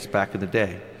street raced back in the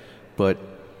day, but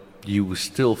you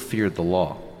still feared the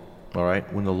law, all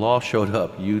right? When the law showed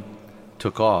up, you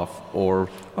took off, or...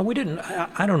 Well, we didn't.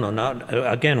 I don't know. Now,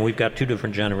 again, we've got two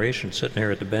different generations sitting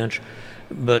here at the bench,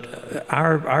 but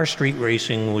our street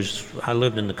racing was, I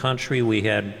lived in the country, we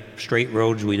had straight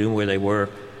roads, we knew where they were,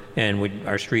 and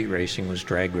our street racing was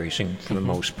drag racing for the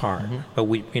most part. But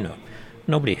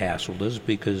nobody hassled us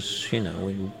because,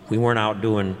 we weren't out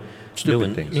doing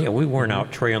stupid things. Yeah, we weren't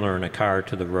out trailering a car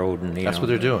to the road. And that's what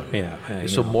they're doing. Yeah.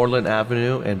 So Moreland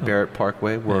Avenue and Barrett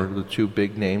Parkway were the two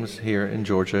big names here in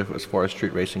Georgia as far as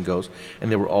street racing goes.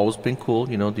 And they were always been cool.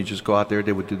 They just go out there,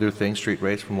 they would do their thing, street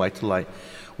race from light to light.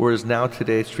 Whereas now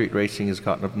today, street racing has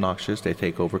gotten obnoxious. They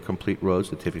take over complete roads.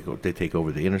 They take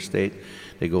over the interstate.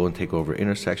 They go and take over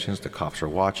intersections. The cops are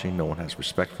watching. No one has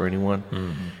respect for anyone.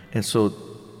 Mm-hmm. And so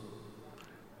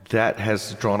that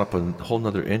has drawn up a whole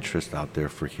nother interest out there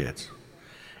for kids.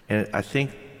 And I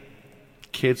think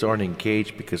kids aren't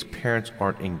engaged because parents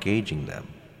aren't engaging them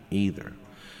either.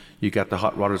 You got the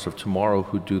hot rodders of tomorrow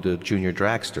who do the junior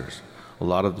dragsters. A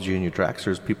lot of the junior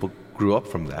dragsters, people grew up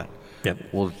from that. Yep.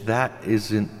 Well, that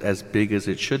isn't as big as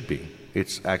it should be.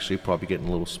 It's actually probably getting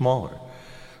a little smaller.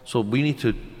 So we need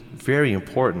to, very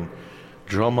important,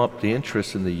 drum up the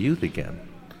interest in the youth again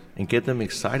and get them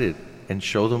excited and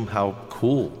show them how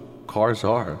cool cars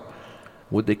are,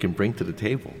 what they can bring to the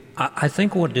table. I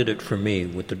think what did it for me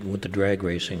with the drag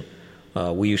racing,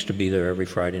 we used to be there every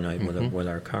Friday night with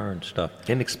our car and stuff.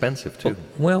 Inexpensive too.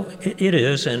 Well, it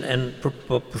is, and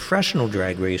professional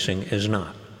drag racing is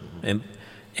not.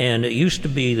 And it used to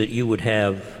be that you would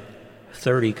have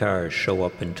 30 cars show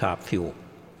up in Top Fuel,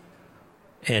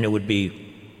 and it would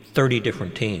be 30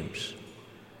 different teams.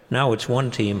 Now it's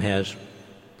one team has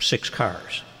 6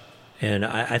 cars. And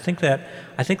I think that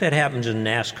happens in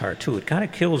NASCAR too. It kind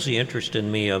of kills the interest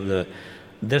in me of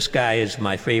this guy is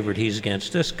my favorite, he's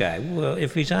against this guy. Well,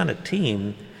 if he's on a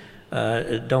team,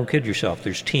 don't kid yourself.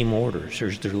 There's team orders.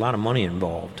 There's a lot of money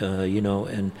involved,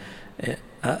 and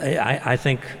I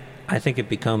think it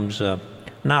becomes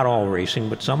not all racing,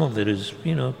 but some of it is,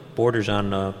 borders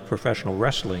on professional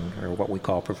wrestling, or what we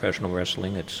call professional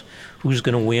wrestling. It's who's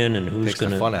going to win and who's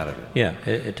going to... Takes the fun out of it. Yeah,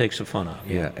 it takes the fun out.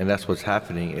 Yeah, and that's what's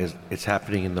happening, is it's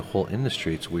happening in the whole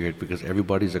industry. It's weird because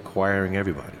everybody's acquiring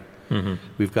everybody. Mm-hmm.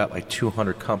 We've got like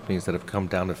 200 companies that have come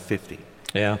down to 50.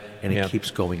 Yeah. And it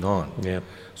keeps going on. Yeah.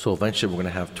 So eventually we're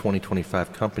going to have 20,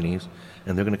 25 companies,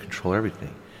 and they're going to control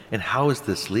everything. And how is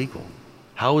this legal?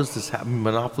 How is this happening?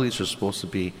 Monopolies are supposed to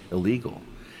be illegal,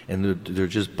 and they're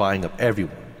just buying up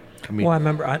everyone. Well, I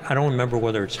remember. I don't remember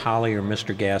whether it's Holly or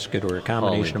Mr. Gasket or a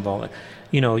combination of all that.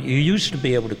 You used to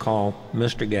be able to call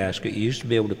Mr. Gasket. You used to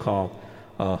be able to call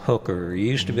Hooker. You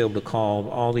used to be able to call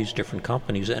all these different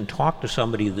companies and talk to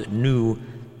somebody that knew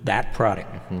that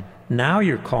product. Mm-hmm. Now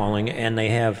you're calling, and they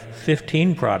have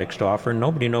 15 products to offer, and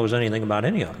nobody knows anything about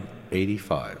any of them.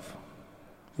 85.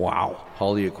 Wow.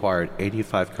 Holly acquired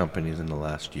 85 companies in the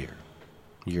last year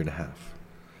and a half.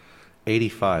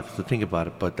 85, so think about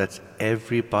it, but that's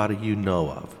everybody you know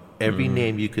of, every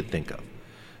name you could think of,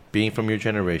 being from your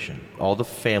generation, all the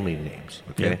family names,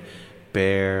 okay? Yeah.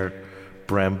 Bear,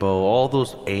 Brembo, all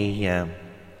those AM,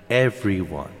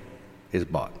 everyone is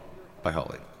bought by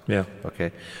Holly. Yeah.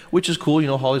 Okay. Which is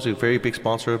cool. Holly's a very big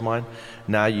sponsor of mine.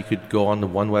 Now you could go on the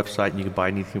one website and you can buy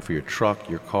anything for your truck,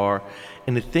 your car.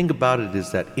 And the thing about it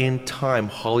is that in time,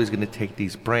 Holly's going to take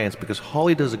these brands, because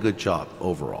Holly does a good job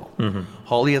overall. Mm-hmm.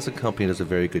 Holly as a company does a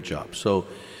very good job. So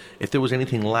if there was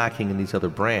anything lacking in these other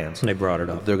brands, they brought it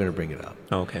up. They're going to bring it up.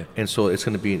 Okay. And so it's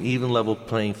going to be an even level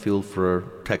playing field for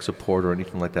tech support or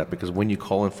anything like that, because when you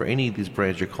call in for any of these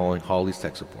brands, you're calling Holly's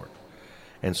tech support.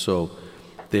 And so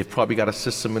They've probably got a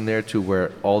system in there to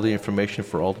where all the information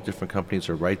for all the different companies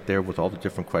are right there with all the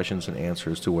different questions and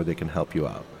answers to where they can help you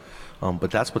out.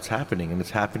 But that's what's happening, and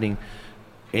it's happening.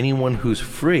 Anyone who's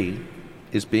free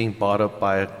is being bought up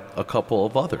by a couple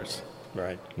of others.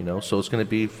 Right. You know, so it's going to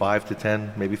be 5 to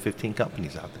 10, maybe 15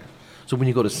 companies out there. So when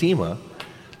you go to SEMA,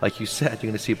 like you said,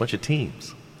 you're going to see a bunch of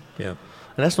teams. Yeah. And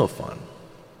that's no fun.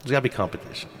 There's got to be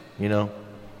competition, you know?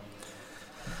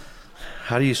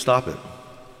 How do you stop it?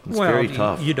 It's very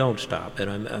tough. You don't stop it.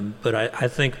 But I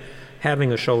think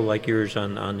having a show like yours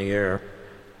on the air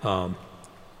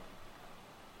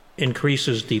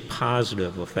increases the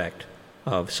positive effect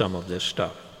of some of this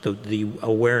stuff. The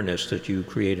awareness that you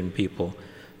create in people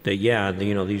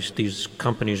that, these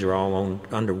companies are all owned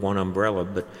under one umbrella,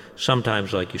 but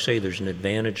sometimes, like you say, there's an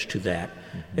advantage to that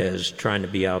as trying to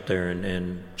be out there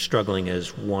and struggling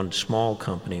as one small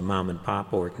company, mom and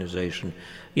pop organization.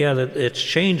 Yeah, it's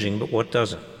changing, but what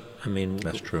doesn't? I mean,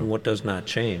 that's true. What does not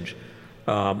change?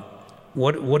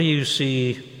 What do you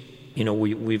see? You know,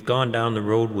 we've gone down the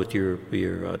road with your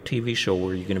TV show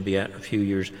where you're going to be at in a few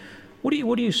years. What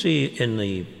do you see in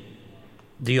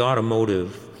the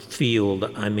automotive field?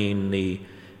 I mean, the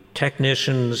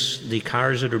technicians, the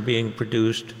cars that are being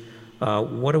produced.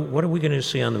 What are we going to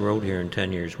see on the road here in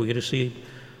 10 years? We're going to see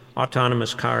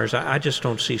autonomous cars. I just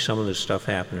don't see some of this stuff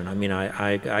happening. I mean,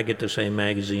 I get the same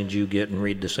magazines you get and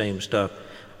read the same stuff.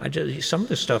 Some of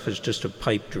this stuff is just a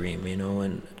pipe dream, you know,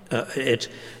 and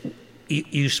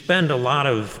you spend a lot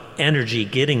of energy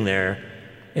getting there.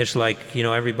 It's like, you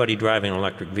know, everybody driving an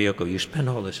electric vehicle. You spend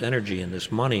all this energy and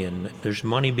this money, and there's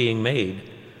money being made,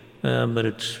 but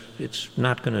it's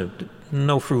not going to,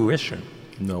 no fruition.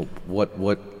 No,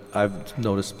 what I've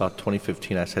noticed about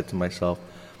 2015, I said to myself,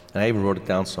 and I even wrote it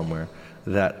down somewhere,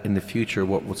 that in the future,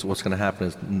 what's going to happen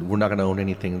is we're not going to own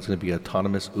anything. It's going to be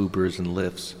autonomous Ubers and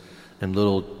Lyfts and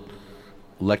little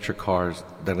electric cars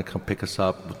that are going to come pick us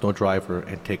up with no driver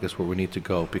and take us where we need to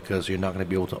go, because you're not going to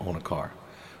be able to own a car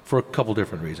for a couple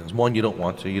different reasons. One, you don't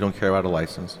want to. You don't care about a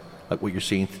license, like what you're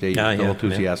seeing today. You have no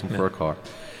enthusiasm for a car.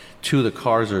 Two, the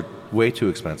cars are way too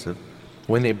expensive.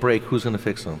 When they break, who's going to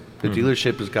fix them? The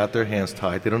dealership has got their hands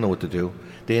tied. They don't know what to do.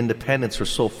 The independents are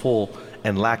so full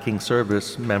and lacking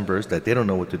service members that they don't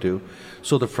know what to do.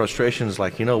 So the frustration is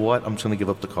like, you know what? I'm just going to give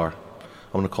up the car.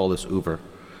 I'm going to call this Uber.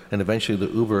 And eventually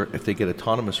the Uber, if they get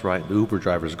autonomous right, the Uber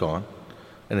driver's gone,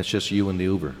 and it's just you and the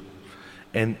Uber.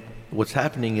 And what's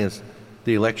happening is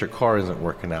the electric car isn't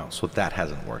working out, so that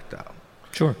hasn't worked out.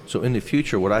 Sure. So in the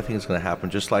future, what I think is going to happen,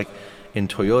 just like in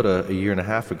Toyota a year and a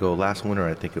half ago, last winter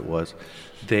I think it was,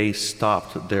 they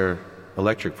stopped their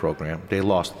electric program. They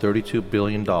lost $32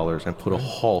 billion and put a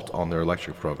halt on their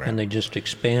electric program. And they just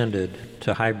expanded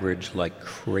to hybrids like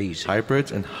crazy.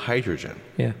 Hybrids and hydrogen.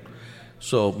 Yeah.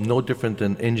 So no different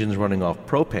than engines running off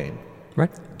propane.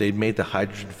 Right. They made the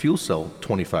hydrogen fuel cell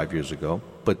 25 years ago,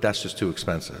 but that's just too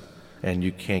expensive. And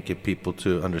you can't get people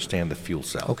to understand the fuel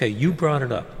cell. Okay, you brought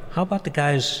it up. How about the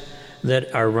guys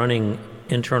that are running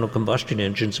internal combustion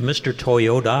engines, Mr.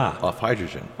 Toyota? Off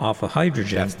hydrogen. Off of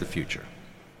hydrogen. That's the future.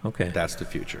 Okay. That's the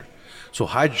future. So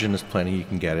hydrogen is plenty, you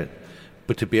can get it,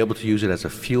 but to be able to use it as a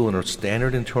fuel in a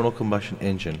standard internal combustion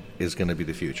engine is going to be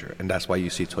the future. And that's why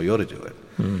you see Toyota do it.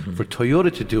 For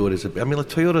Toyota to do it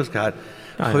Toyota's got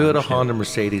Toyota, Honda,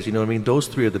 Mercedes, you know what I mean? Those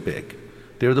three are the big.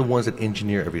 They're the ones that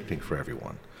engineer everything for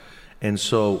everyone. And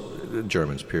so,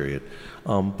 Germans, period.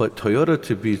 But Toyota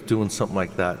to be doing something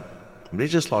like that, they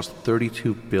just lost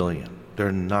 $32 billion.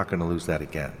 They're not going to lose that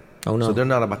again. Oh, no. So they're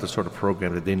not about to start a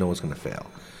program that they know is going to fail.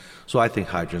 So I think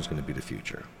hydrogen is going to be the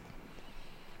future.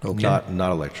 Okay.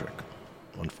 Not electric,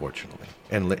 unfortunately.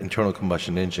 And internal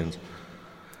combustion engines.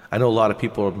 I know a lot of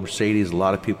people, Mercedes, a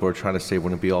lot of people are trying to say we're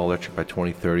going to be all electric by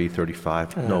 2030,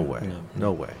 35. No way.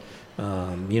 No way.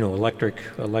 Electric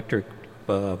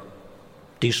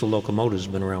diesel locomotives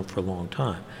have been around for a long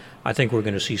time. I think we're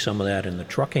going to see some of that in the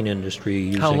trucking industry.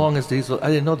 Using... How long is diesel? I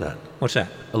didn't know that. What's that?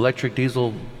 Electric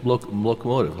diesel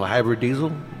locomotive, hybrid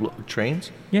diesel trains?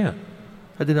 Yeah.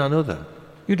 I did not know that.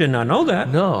 You did not know that?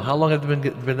 No. How long have they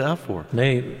been out for?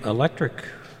 Electric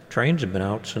trains have been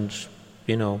out since,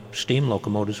 steam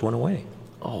locomotives went away.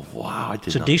 Oh, wow.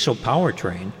 It's a diesel power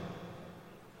train,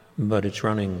 but it's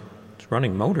running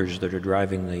motors that are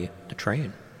driving the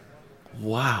train.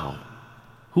 Wow.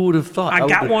 Who would have thought? I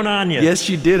got one on you. Yes,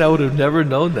 you did. I would have never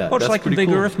known that. Well, it's That's like the big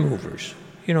cool. earth movers.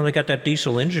 They got that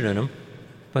diesel engine in them,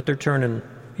 but they're turning,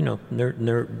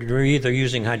 they're either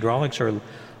using hydraulics or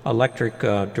electric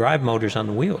drive motors on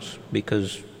the wheels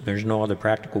because there's no other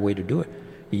practical way to do it.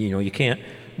 You can't.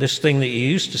 This thing that you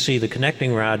used to see, the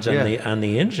connecting rods on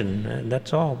the engine,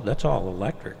 that's all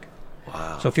electric.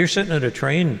 Wow. So if you're sitting at a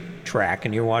train track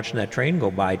and you're watching that train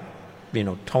go by,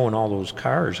 towing all those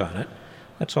cars on it,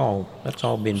 that's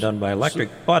all being done by electric.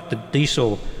 But the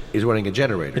diesel is running a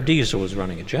generator. The diesel is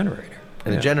running a generator.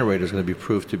 And the generator is going to be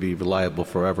proved to be reliable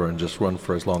forever and just run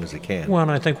for as long as it can. Well, and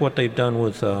I think what they've done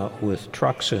with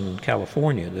trucks in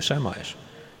California, the semis,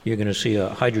 you're going to see a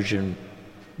hydrogen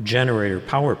generator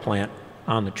power plant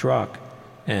on the truck,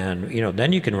 and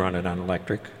then you can run it on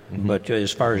electric. Mm-hmm. But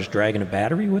as far as dragging a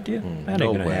battery with you, that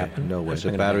ain't going to happen. No way.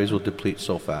 The batteries will deplete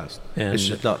so fast. And it's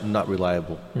just not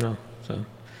reliable. No. So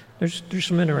there's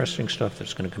some interesting stuff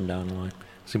that's going to come down the line.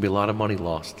 It's going to be a lot of money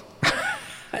lost.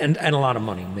 And a lot of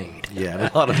money made. Yeah,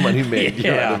 a lot of money made.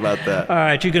 You're right about that. All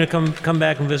right, you're going to come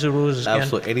back and visit with us again?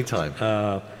 Absolutely,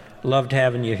 anytime. Loved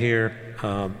having you here.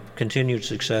 Continued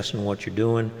success in what you're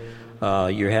doing.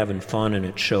 You're having fun, and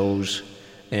it shows.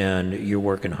 And you're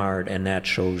working hard, and that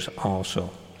shows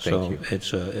also. Thank you.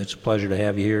 It's a pleasure to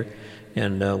have you here,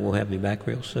 and we'll have you back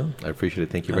real soon. I appreciate it.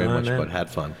 Thank you very much, Bud. Had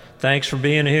fun. Thanks for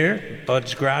being here.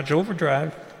 Bud's Garage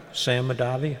Overdrive. Sam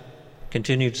Mahdavi.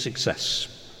 Continued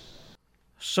success.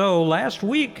 So last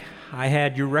week, I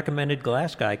had your recommended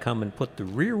glass guy come and put the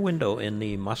rear window in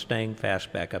the Mustang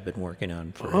Fastback I've been working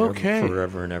on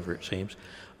forever and ever, it seems.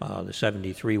 The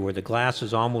 73, where the glass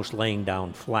is almost laying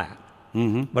down flat.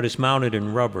 Mm-hmm. But it's mounted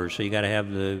in rubber, so you got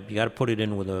to put it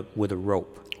in with a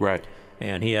rope. Right.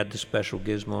 And he had the special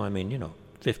gizmo. I mean,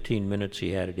 15 minutes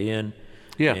he had it in.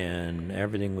 Yeah. And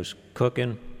everything was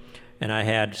cooking. And I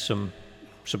had some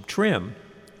trim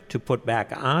to put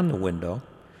back on the window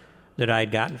that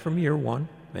I'd gotten from year one,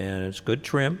 and it's good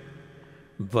trim.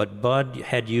 But Bud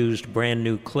had used brand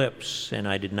new clips, and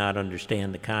I did not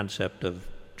understand the concept of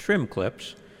trim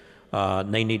clips.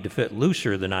 They need to fit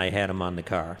looser than I had them on the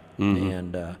car,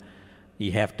 and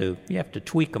you have to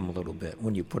tweak them a little bit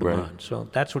when you put them on. So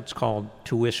that's what's called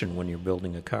tuition when you're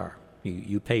building a car.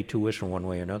 You pay tuition one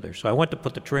way or another. So I went to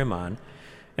put the trim on,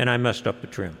 and I messed up the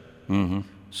trim. Mm-hmm.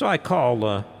 So I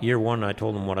called year one. And I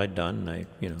told them what I'd done.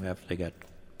 And after they got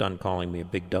done calling me a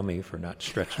big dummy for not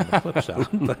stretching the clips out,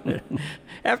 but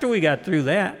after we got through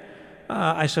that,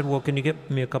 I said, well, can you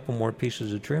get me a couple more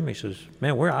pieces of trim? He says,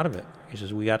 man, we're out of it. He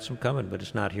says, we got some coming, but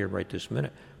it's not here right this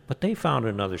minute. But they found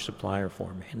another supplier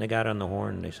for me, and they got on the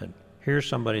horn, and they said, here's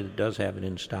somebody that does have it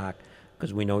in stock,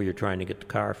 because we know you're trying to get the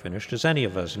car finished, as any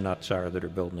of us nuts are that are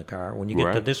building a car. When you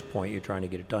get to this point, you're trying to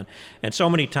get it done. And so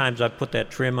many times I put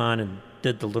that trim on and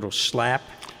did the little slap,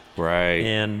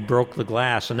 and broke the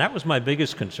glass. And that was my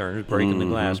biggest concern, was breaking the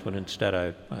glass, but instead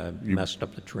I messed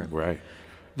up the trim. Right.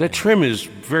 That trim is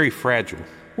very fragile.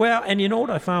 Well, and you know what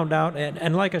I found out,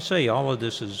 and like I say, all of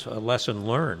this is a lesson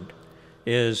learned,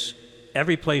 is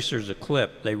every place there's a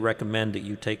clip, they recommend that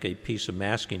you take a piece of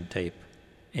masking tape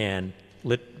and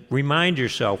remind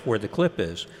yourself where the clip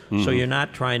is, so you're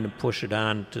not trying to push it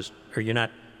on, or you're not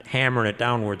hammering it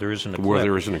down where there isn't a clip. Where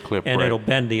there isn't a clip, and it'll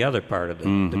bend the other part of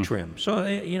the trim. So,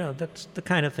 that's the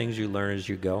kind of things you learn as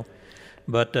you go.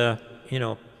 But,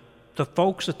 the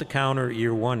folks at the counter at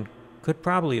year one could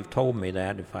probably have told me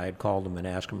that if I had called them and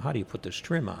asked them, how do you put this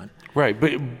trim on? Right,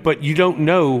 but you don't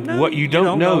know what you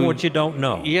don't know. What you don't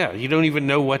know. Yeah, you don't even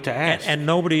know what to ask. And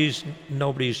nobody's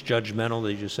judgmental.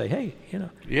 They just say, hey,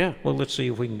 Yeah. well, let's see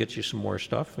if we can get you some more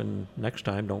stuff, and next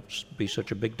time don't be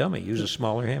such a big dummy. Use a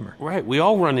smaller hammer. Right, we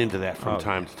all run into that from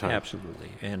time to time. Absolutely.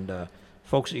 And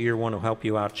folks at Year One will help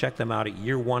you out. Check them out at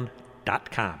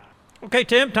year1.com. Okay,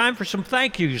 Tim, time for some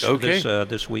thank yous for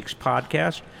this week's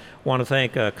podcast. Want to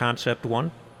thank Concept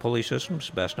One Pulley Systems,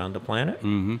 best on the planet.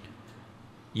 Mm-hmm.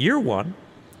 Year One,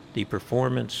 the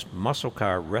Performance Muscle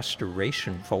Car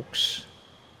Restoration folks.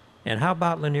 And how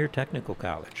about Lanier Technical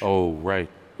College? Oh, right.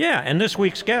 Yeah, and this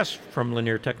week's guest from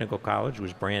Lanier Technical College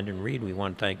was Brandon Reed. We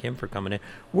want to thank him for coming in.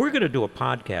 We're going to do a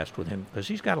podcast with him because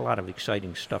he's got a lot of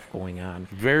exciting stuff going on.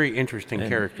 Very interesting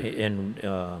character.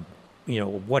 And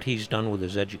what he's done with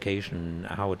his education and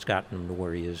how it's gotten him to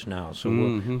where he is now. So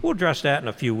we'll address that in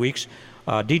a few weeks.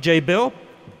 DJ Bill,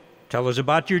 tell us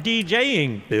about your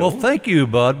DJing, Bill. Well, thank you,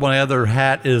 Bud. My other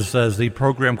hat is as the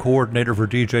program coordinator for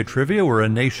DJ Trivia. We're a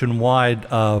nationwide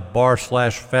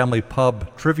bar/family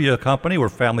pub trivia company. We're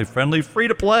family friendly, free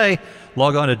to play.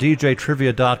 Log on to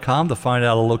djtrivia.com to find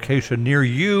out a location near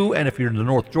you. And if you're in the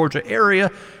North Georgia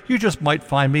area, you just might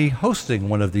find me hosting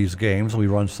one of these games. We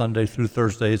run Sundays through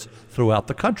Thursdays throughout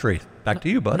the country. Back to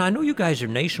you, Bud. And I know you guys are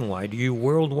nationwide. Are you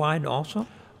worldwide also?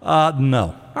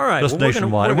 No. All right. Just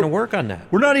nationwide. We're going to work on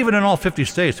that. We're not even in all 50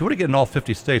 states. We want to get in all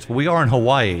 50 states, but we are in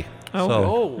Hawaii. Oh,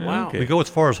 so wow. We go as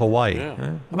far as Hawaii. Yeah.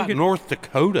 How about North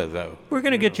Dakota, though? We're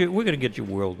going to get you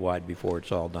worldwide before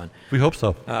it's all done. We hope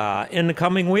so. In the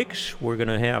coming weeks, we're going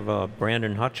to have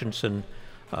Brandon Hutchinson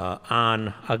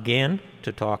on again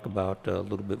to talk about a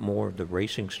little bit more of the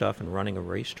racing stuff and running a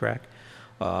racetrack.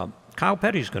 Kyle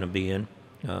Petty's going to be in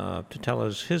to tell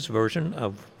us his version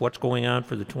of what's going on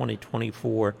for the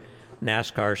 2024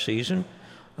 NASCAR season.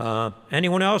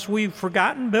 Anyone else we've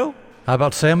forgotten, Bill? How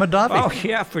about Sam Mahdavi? Oh,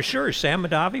 yeah, for sure. Sam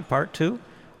Mahdavi, part 2.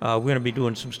 We're going to be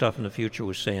doing some stuff in the future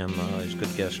with Sam. He's a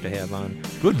good guest to have on.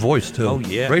 Good voice, too. Oh,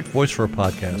 yeah. Great voice for a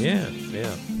podcast. Yeah.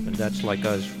 And that's like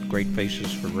us, great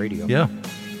faces for radio. Yeah.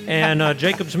 And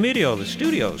Jacobs Media, the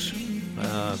studios.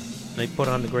 They put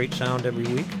on the great sound every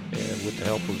week with the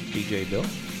help of DJ Bill.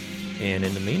 And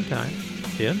in the meantime,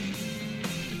 Tim?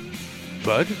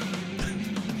 Bud?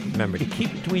 Remember to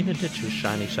keep between the ditches,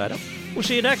 shiny side up. We'll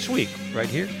see you next week, right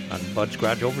here on Bud's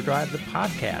Garage Overdrive, the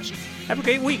podcast. Have a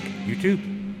great week. You too.